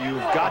Iowa.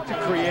 You've got to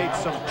create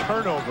some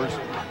turnovers.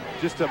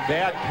 Just a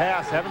bad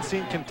pass. Haven't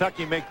seen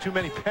Kentucky make too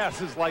many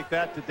passes like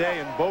that today.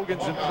 And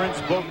Bogans and Prince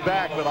both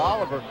back, with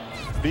Oliver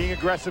being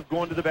aggressive,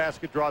 going to the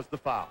basket, draws the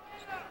foul.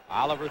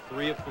 Oliver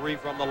 3 of 3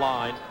 from the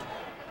line.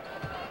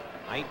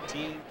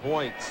 19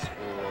 points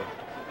for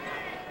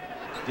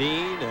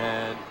Dean,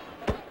 and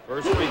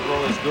first free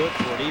throw is good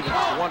for an even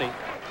 20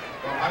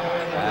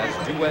 as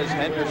Duez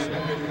Henderson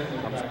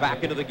comes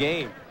back into the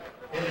game.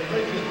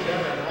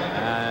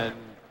 And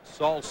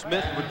Saul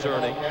Smith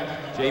returning.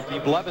 J.P.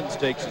 Blevins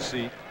takes a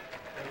seat.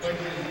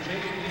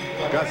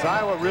 Gus,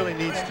 Iowa really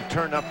needs to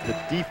turn up the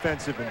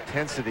defensive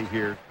intensity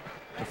here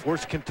to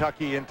force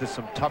Kentucky into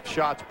some tough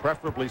shots,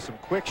 preferably some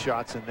quick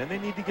shots, and then they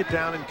need to get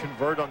down and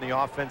convert on the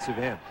offensive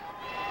end.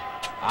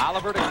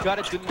 Oliver to cut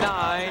it to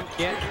 9.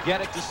 Can't get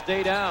it to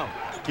stay down.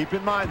 Keep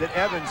in mind that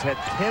Evans had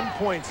 10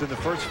 points in the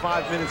first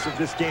 5 minutes of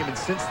this game, and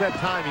since that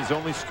time, he's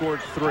only scored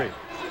 3.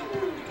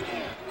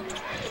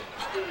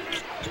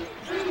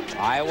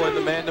 Iowa in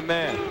the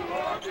man-to-man.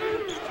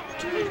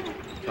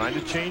 Trying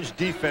to change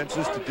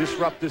defenses to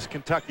disrupt this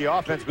Kentucky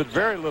offense, but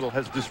very little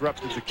has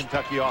disrupted the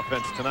Kentucky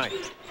offense tonight.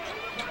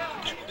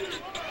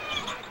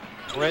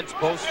 Prince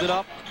posted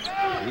up.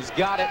 He's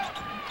got it.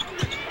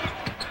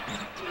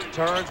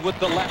 Turns with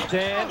the left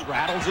hand,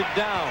 rattles it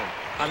down.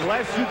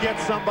 Unless you get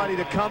somebody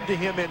to come to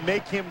him and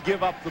make him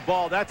give up the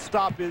ball, that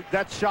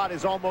shot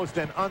is almost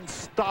an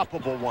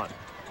unstoppable one.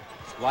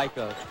 It's like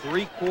a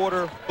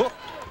three-quarter hook.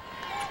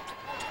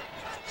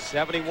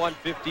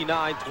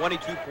 71-59,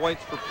 22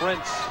 points for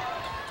Prince.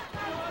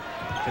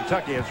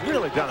 Kentucky has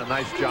really done a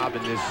nice job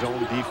in this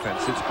zone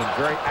defense. It's been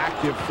very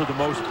active for the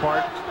most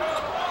part.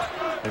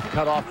 They've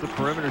cut off the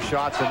perimeter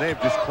shots, and they've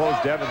just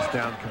closed Evans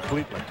down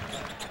completely.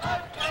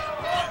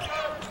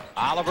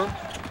 Oliver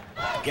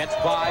gets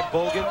by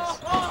Bogans,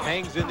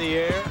 hangs in the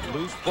air,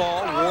 loose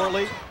ball,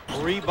 Worley,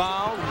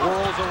 rebound,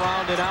 whirls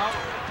around and out.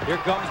 Here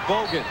comes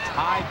Bogans,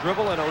 high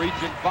dribble and a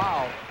reaching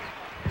foul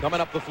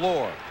coming up the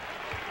floor.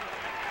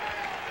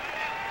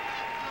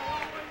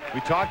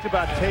 We talked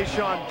about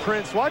Tayshaun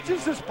Prince. Watch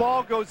as this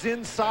ball goes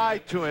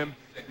inside to him.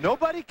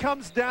 Nobody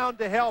comes down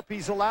to help.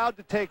 He's allowed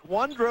to take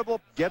one dribble,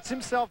 gets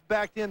himself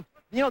back in.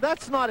 You know,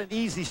 that's not an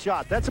easy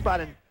shot. That's about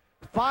an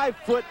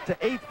 5-foot to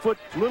 8-foot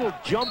little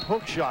jump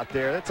hook shot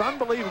there. It's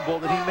unbelievable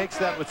that he makes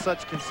that with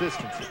such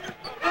consistency.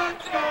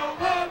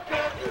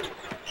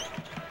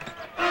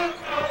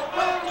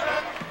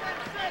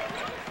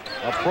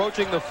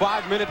 Approaching the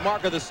 5-minute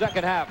mark of the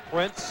second half,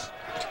 Prince.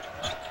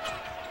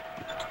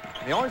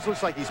 And he always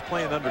looks like he's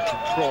playing under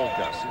control,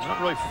 Gus. He's not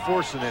really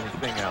forcing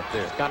anything out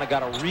there. He's kind of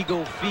got a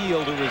regal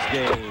feel to his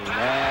game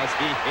as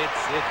he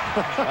hits it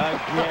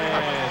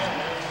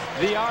again.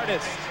 The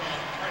artist,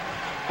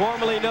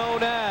 formerly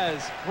known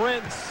as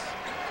Prince,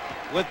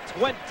 with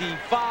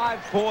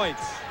 25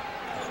 points.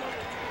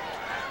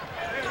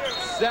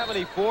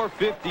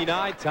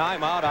 74-59,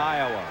 timeout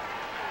Iowa.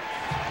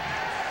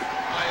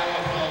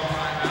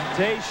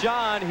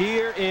 Tayshaun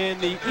here in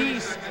the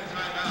East.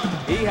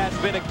 He has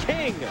been a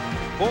king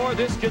for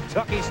this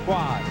Kentucky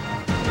squad.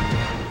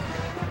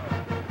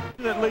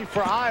 Fortunately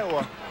for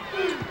Iowa,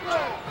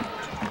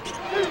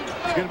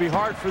 It's going to be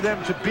hard for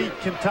them to beat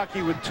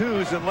Kentucky with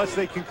twos unless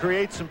they can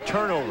create some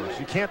turnovers.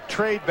 You can't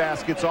trade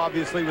baskets,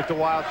 obviously, with the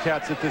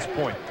Wildcats at this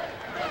point.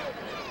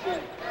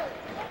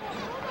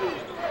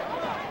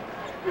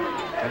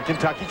 And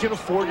Kentucky can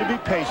afford to be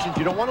patient.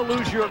 You don't want to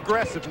lose your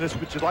aggressiveness,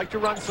 but you'd like to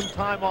run some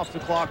time off the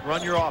clock,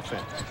 run your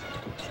offense.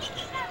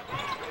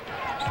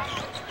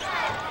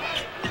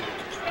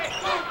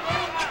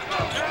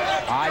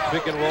 High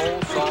pick and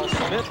roll. Saul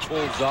Smith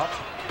pulls up.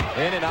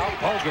 In and out.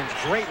 Hogan's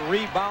great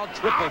rebound.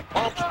 Triple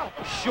pump.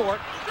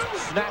 Short.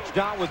 Snatched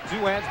down with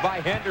two hands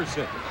by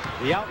Henderson.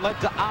 The outlet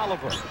to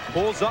Oliver.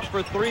 Pulls up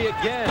for three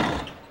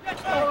again.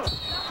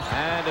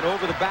 And an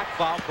over-the-back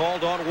foul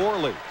called on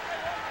Worley.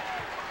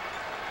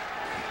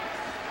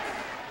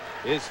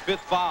 His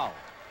fifth foul.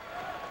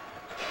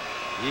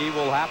 He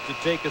will have to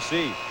take a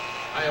seat.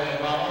 Iowa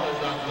foul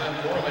is on Glenn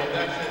Worley.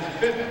 That's his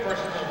fifth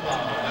personal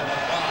foul. That's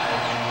 5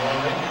 on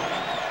Worley.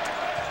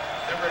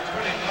 Number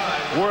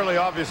 25. Worley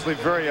obviously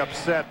very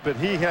upset, but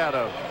he had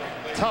a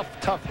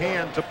tough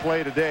hand to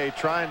play today,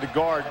 trying to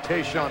guard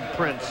Tayshaun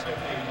Prince.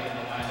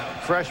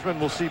 Freshman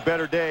will see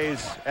better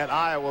days at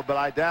Iowa, but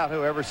I doubt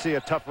he'll ever see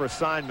a tougher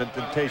assignment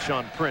than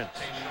Tayshaun Prince.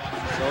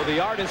 So the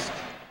artist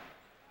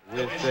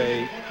with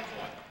a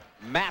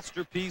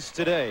masterpiece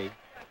today.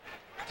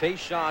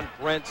 Tayshaun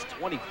Prince,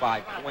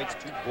 25 points,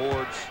 2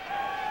 boards.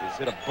 He's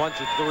hit a bunch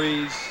of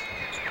threes.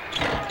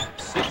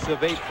 6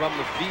 of 8 from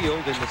the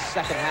field in the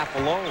second half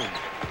alone.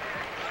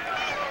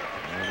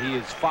 And he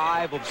is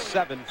 5 of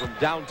 7 from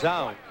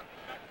downtown.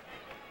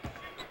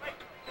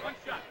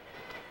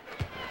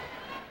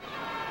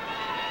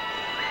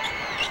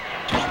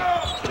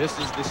 This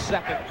is the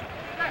second.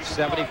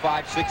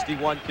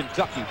 75-61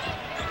 Kentucky.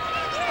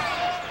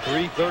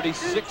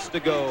 3:36 to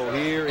go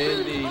here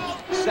in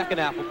the second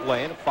half of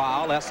play. And a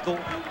foul. Estill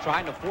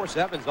trying to force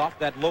Evans off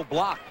that low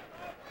block.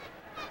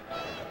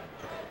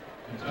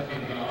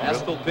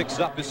 Estill picks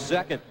up his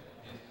second.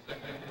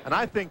 And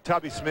I think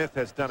Tubby Smith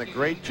has done a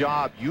great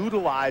job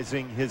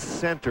utilizing his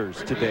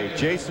centers today.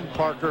 Jason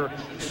Parker,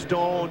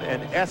 Stone,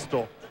 and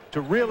Estill to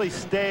really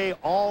stay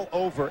all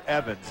over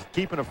Evans,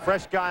 keeping a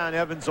fresh guy on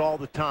Evans all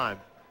the time.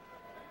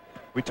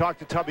 We talked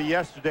to Tubby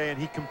yesterday, and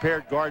he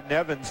compared Garden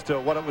Evans to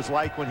what it was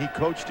like when he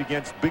coached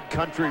against Big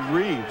Country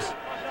Reeves.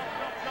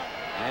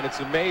 And it's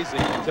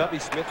amazing. Tubby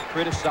Smith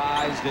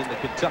criticized in the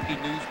Kentucky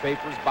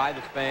newspapers by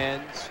the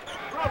fans.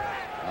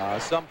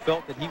 Some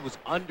felt that he was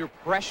under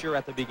pressure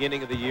at the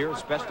beginning of the year,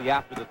 especially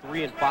after the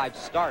 3-5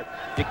 start.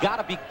 You got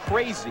to be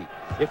crazy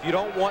if you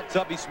don't want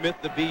Tubby Smith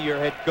to be your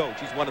head coach.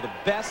 He's one of the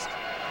best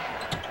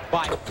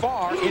by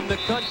far in the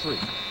country.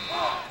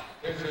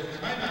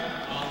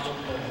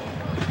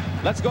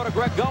 Let's go to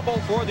Greg Gumbel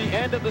for the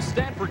end of the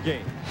Stanford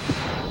game.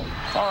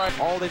 All right,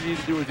 all they need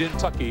to do is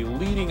Kentucky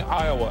leading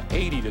Iowa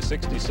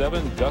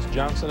 80-67. Gus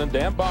Johnson and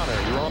Dan Bonner.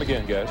 You're on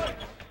again, guys.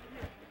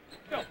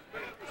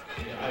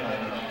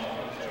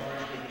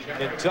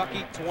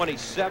 Kentucky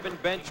 27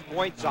 bench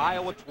points,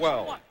 Iowa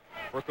 12.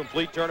 For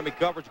complete tournament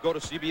coverage, go to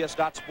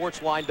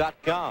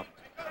cbs.sportsline.com.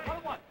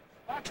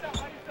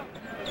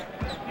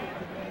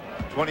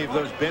 20 of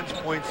those bench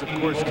points, of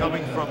course,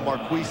 coming from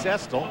Marquise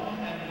Estill.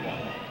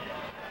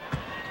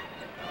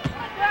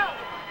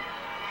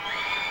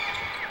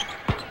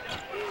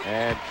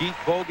 And Keith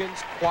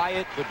Bogan's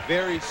quiet but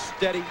very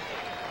steady.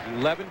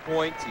 11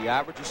 points. He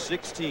averages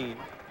 16.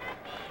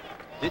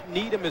 Didn't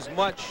need him as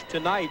much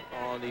tonight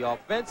on the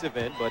offensive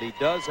end, but he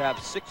does have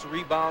 6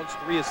 rebounds,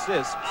 3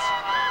 assists.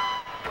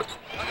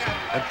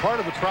 And part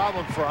of the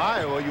problem for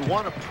Iowa, you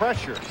want to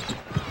pressure.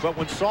 But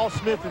when Saul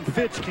Smith and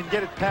Fitch can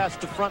get it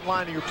past the front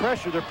line of your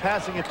pressure, they're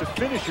passing it to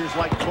finishers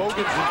like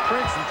Bogans and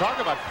Prince. And talk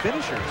about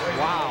finishers.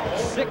 Wow,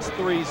 6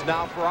 threes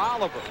now for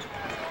Oliver.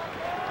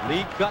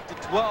 Lead cut to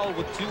 12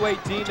 with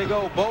 2:18 to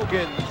go.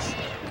 Bogans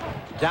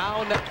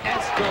down to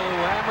Estill,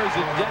 who hammers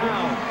it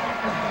down.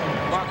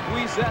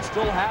 Marquise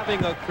Estill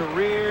having a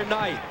career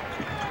night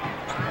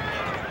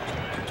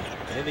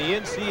in the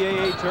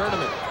NCAA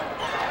tournament.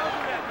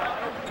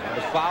 And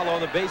the foul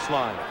on the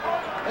baseline.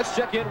 Let's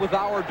check in with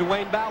our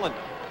Dwayne Ballin.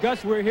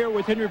 Gus, we're here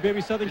with Henry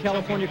Bibby, Southern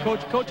California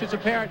coach. Coach, it's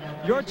apparent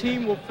your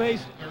team will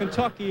face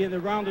Kentucky in the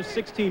round of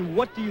 16.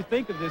 What do you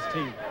think of this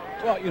team?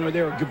 Well, you know,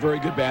 they're a very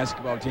good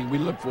basketball team. We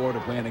look forward to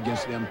playing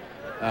against them.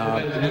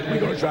 We're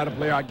going to try to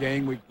play our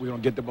game. We're going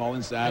to get the ball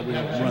inside. We're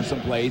going to run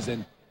some plays,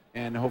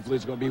 and hopefully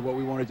it's going to be what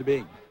we want it to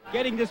be.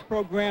 Getting this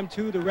program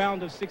to the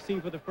round of 16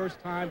 for the first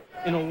time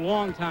in a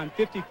long time,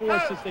 54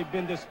 since they've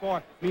been this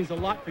far, means a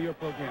lot for your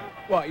program.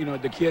 Well, you know,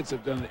 the kids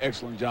have done an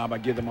excellent job. I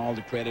give them all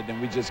the credit, and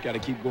we just got to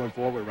keep going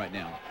forward right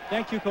now.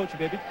 Thank you, Coach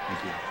Bibby.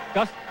 Thank you.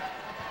 Gus?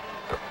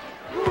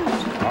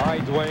 All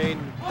right, Dwayne.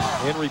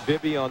 Henry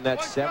Bibby on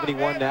that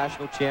 71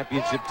 national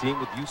championship team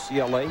with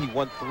UCLA. He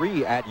won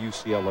 3 at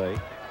UCLA.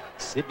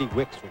 Sidney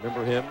Wicks,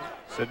 remember him?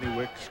 Sidney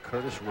Wicks,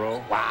 Curtis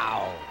Rowe.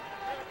 Wow.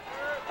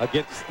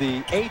 Against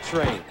the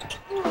A-Train.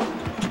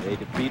 They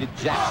defeated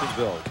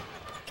Jacksonville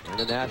in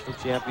the national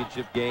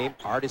championship game.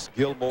 Artis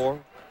Gilmore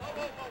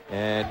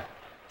and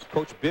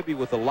Coach Bibby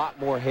with a lot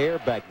more hair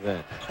back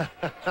then.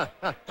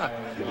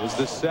 It was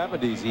the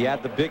 70s. He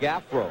had the big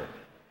afro.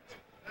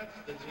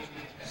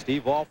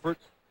 Steve Alford,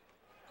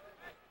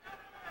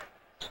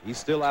 he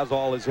still has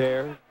all his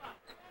hair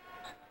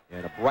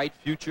and a bright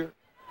future.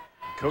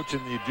 Coaching,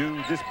 you do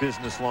this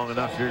business long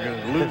enough, you're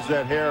going to lose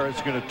that hair.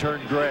 It's going to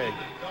turn gray.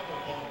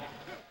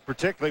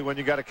 Particularly when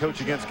you got to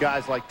coach against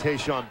guys like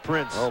Tayshaun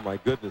Prince. Oh, my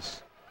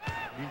goodness.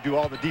 You can do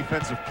all the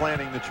defensive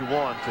planning that you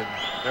want, and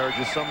there are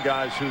just some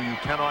guys who you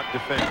cannot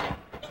defend.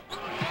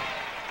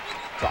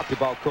 Talked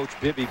about Coach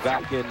Bibby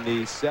back in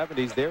the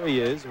 70s. There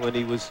he is when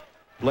he was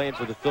playing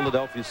for the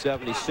Philadelphia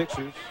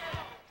 76ers.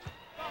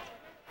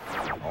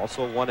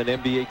 Also won an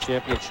NBA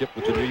championship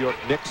with the New York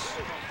Knicks.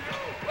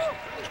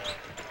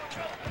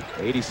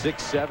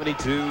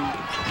 86-72.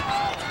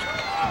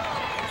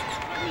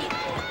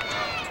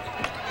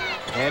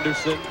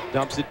 Anderson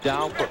dumps it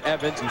down for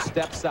Evans, who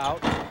steps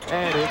out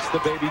and hits the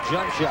baby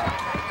jump shot.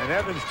 And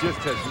Evans just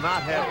has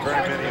not had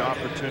very many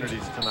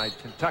opportunities tonight.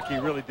 Kentucky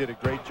really did a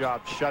great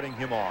job shutting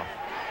him off.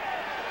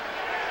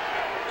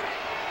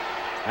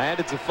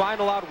 And it's a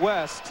final out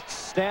west.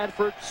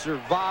 Stanford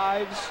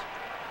survives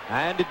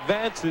and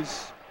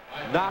advances,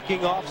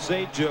 knocking off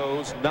St.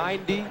 Joe's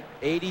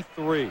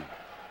 90-83.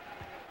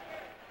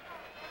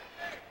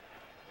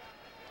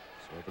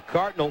 So the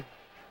Cardinal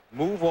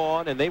move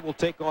on, and they will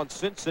take on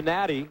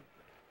Cincinnati.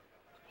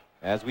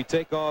 As we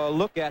take a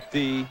look at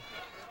the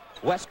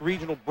West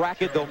Regional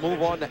bracket, they'll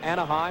move on to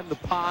Anaheim, the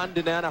Pond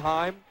in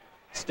Anaheim,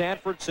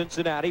 Stanford,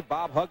 Cincinnati.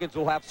 Bob Huggins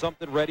will have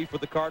something ready for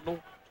the Cardinal.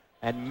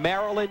 And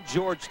Maryland,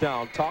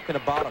 Georgetown, talking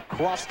about a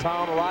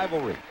crosstown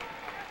rivalry.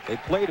 They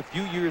played a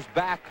few years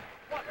back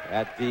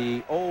at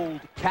the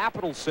old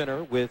Capitol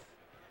Center, with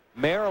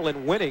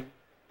Maryland winning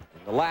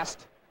in the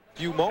last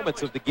few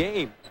moments of the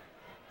game.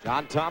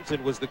 John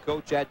Thompson was the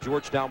coach at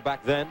Georgetown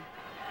back then.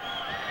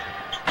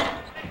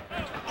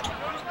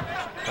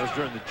 That was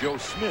during the Joe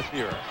Smith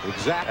era.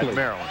 Exactly. At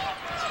Maryland.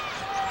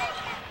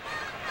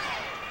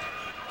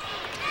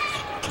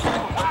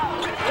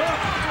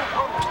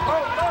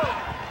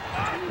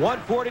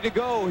 .140 to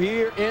go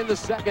here in the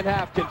second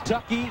half.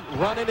 Kentucky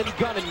running and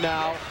gunning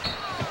now.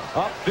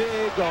 Up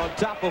big on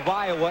top of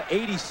Iowa,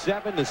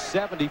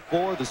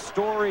 87-74. The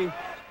story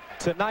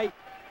tonight,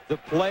 the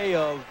play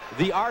of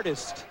the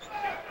artist,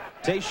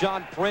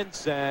 Tayshaun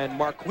Prince and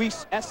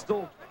Marquise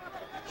Estel.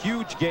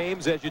 Huge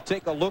games as you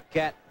take a look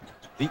at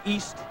the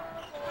East.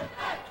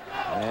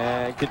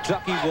 And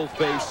Kentucky will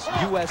face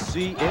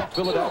USC in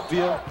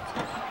Philadelphia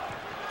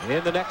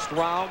in the next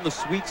round, the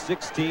Sweet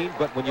 16.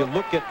 But when you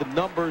look at the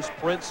numbers,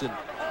 Prince and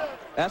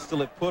Estel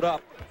have put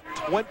up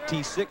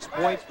 26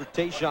 points for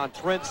Tayshaun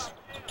Prince,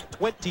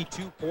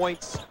 22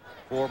 points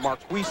for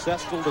Marquise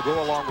Estel to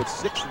go along with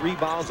 6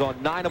 rebounds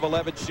on 9 of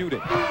 11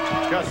 shooting.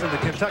 Justin, the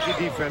Kentucky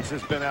defense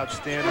has been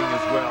outstanding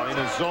as well. In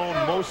a zone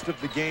most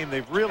of the game,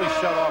 they've really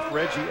shut off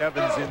Reggie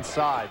Evans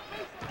inside.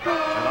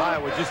 And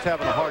Iowa just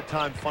having a hard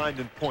time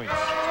finding points.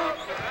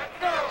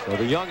 So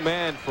the young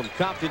man from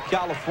Compton,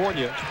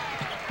 California,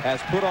 has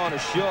put on a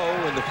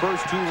show in the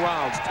first 2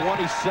 rounds.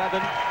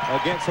 27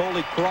 against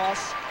Holy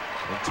Cross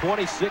and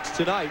 26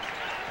 tonight.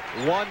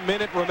 1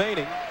 minute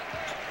remaining.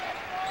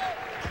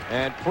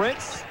 And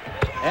Prince,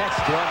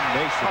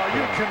 exclamation. Oh,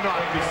 you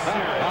cannot be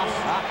serious.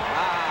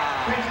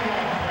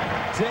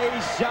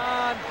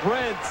 Tayshaun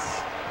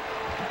Prince,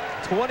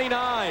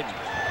 29.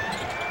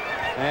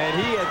 And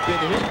he has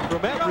been hit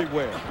from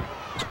everywhere.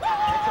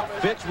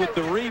 Fitch with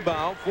the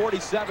rebound,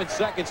 47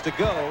 seconds to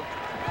go.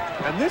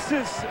 And this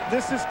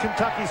is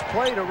Kentucky's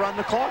play to run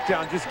the clock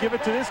down. Just give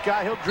it to this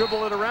guy, he'll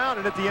dribble it around,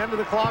 and at the end of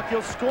the clock,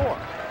 he'll score.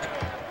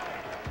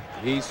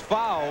 He's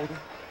fouled,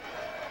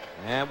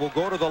 and will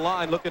go to the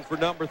line looking for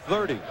number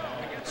 30.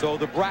 So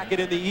the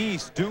bracket in the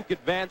East, Duke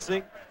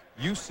advancing,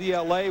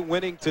 UCLA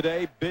winning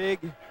today, big.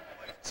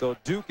 So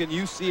Duke and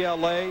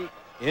UCLA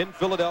in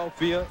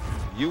Philadelphia,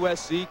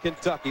 USC,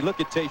 Kentucky. Look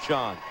at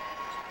Tayshaun.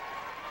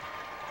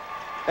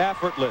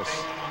 Effortless.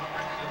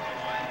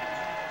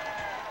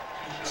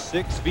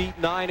 6 feet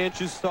 9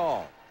 inches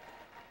tall,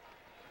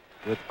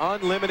 with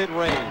unlimited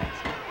range.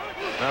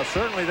 Now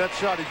certainly that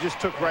shot he just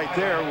took right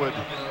there would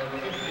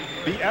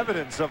be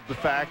evidence of the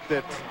fact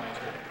that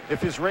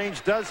if his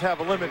range does have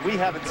a limit, we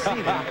haven't seen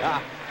it.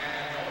 That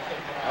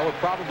would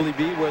probably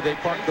be where they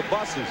park the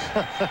buses.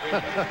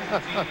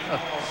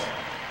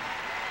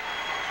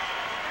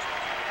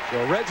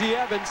 So Reggie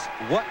Evans,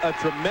 what a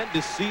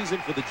tremendous season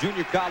for the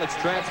junior college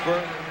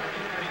transfer.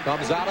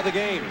 Comes out of the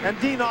game. And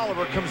Dean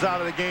Oliver comes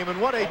out of the game,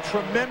 and what a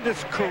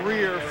tremendous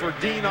career for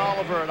Dean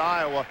Oliver at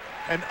Iowa.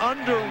 An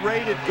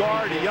underrated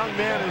guard, a young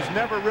man who's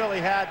never really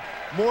had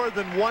more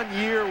than 1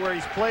 year where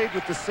he's played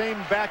with the same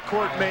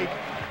backcourt mate.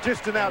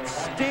 Just an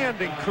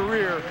outstanding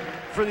career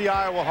for the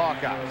Iowa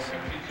Hawkeyes.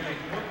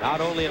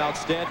 Not only an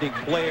outstanding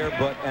player,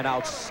 but an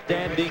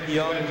outstanding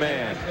young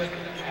man.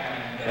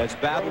 Has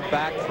battled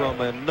back from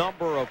a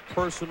number of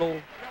personal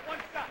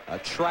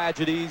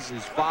tragedies.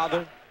 His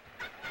father,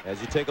 as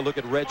you take a look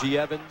at Reggie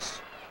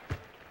Evans.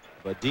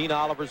 But Dean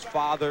Oliver's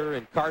father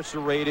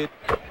incarcerated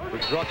for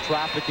drug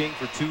trafficking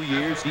for 2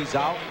 years. He's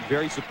out,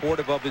 very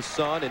supportive of his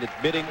son and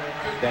admitting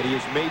that he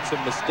has made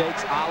some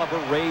mistakes. Oliver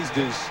raised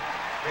his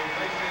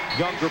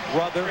younger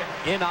brother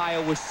in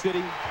Iowa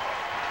City.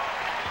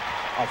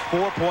 a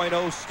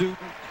 4.0 student.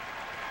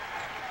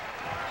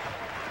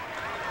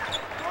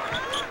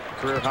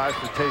 Career high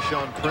for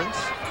Tayshaun Prince.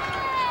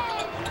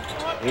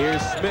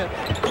 Here's Smith.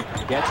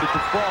 Gets it to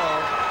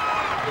fall.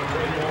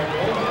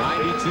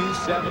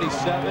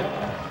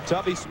 92-77.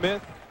 Tubby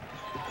Smith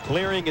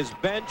clearing his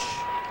bench.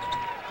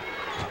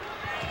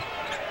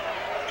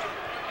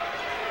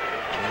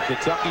 And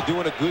Kentucky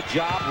doing a good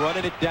job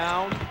running it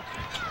down.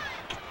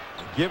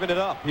 Giving it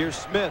up. Here's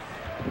Smith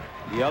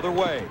the other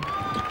way.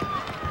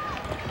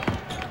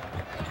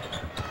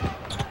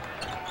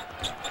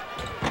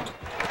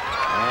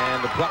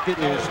 And the bucket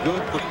is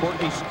good for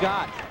Courtney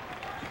Scott.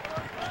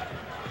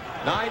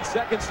 9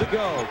 seconds to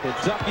go.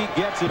 Kentucky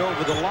gets it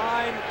over the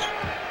line.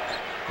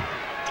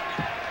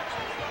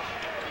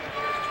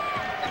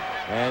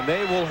 And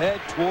they will head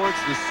towards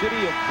the city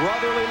of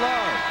brotherly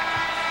love.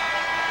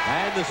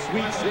 And the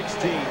Sweet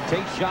 16.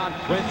 Tayshaun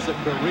Prince, a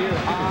career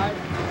high.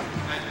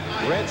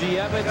 Reggie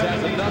Evans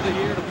has another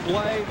year to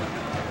play.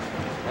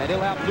 And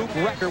he'll have Luke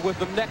Recker with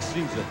them next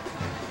season.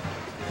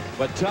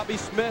 But Tubby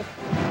Smith,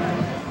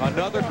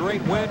 another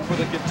great win for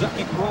the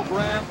Kentucky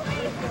program.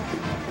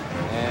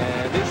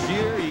 And this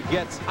year he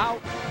gets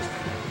out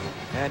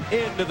and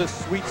into the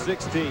Sweet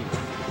 16.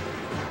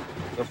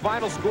 The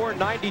final score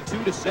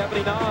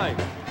 92-79.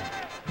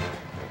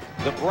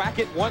 The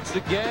bracket once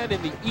again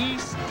in the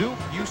East, Duke,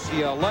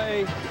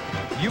 UCLA,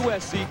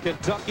 USC,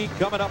 Kentucky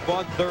coming up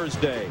on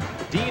Thursday.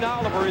 Dean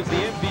Oliver is the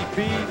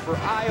MVP for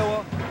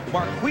Iowa.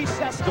 Marquis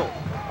Sestel,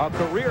 a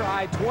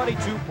career-high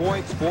 22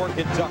 points for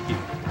Kentucky.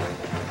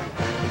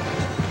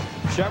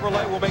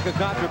 Chevrolet will make a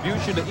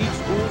contribution to each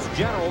school's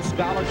general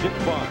scholarship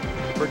fund.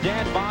 For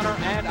Dan Bonner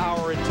and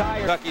our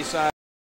entire Kentucky side.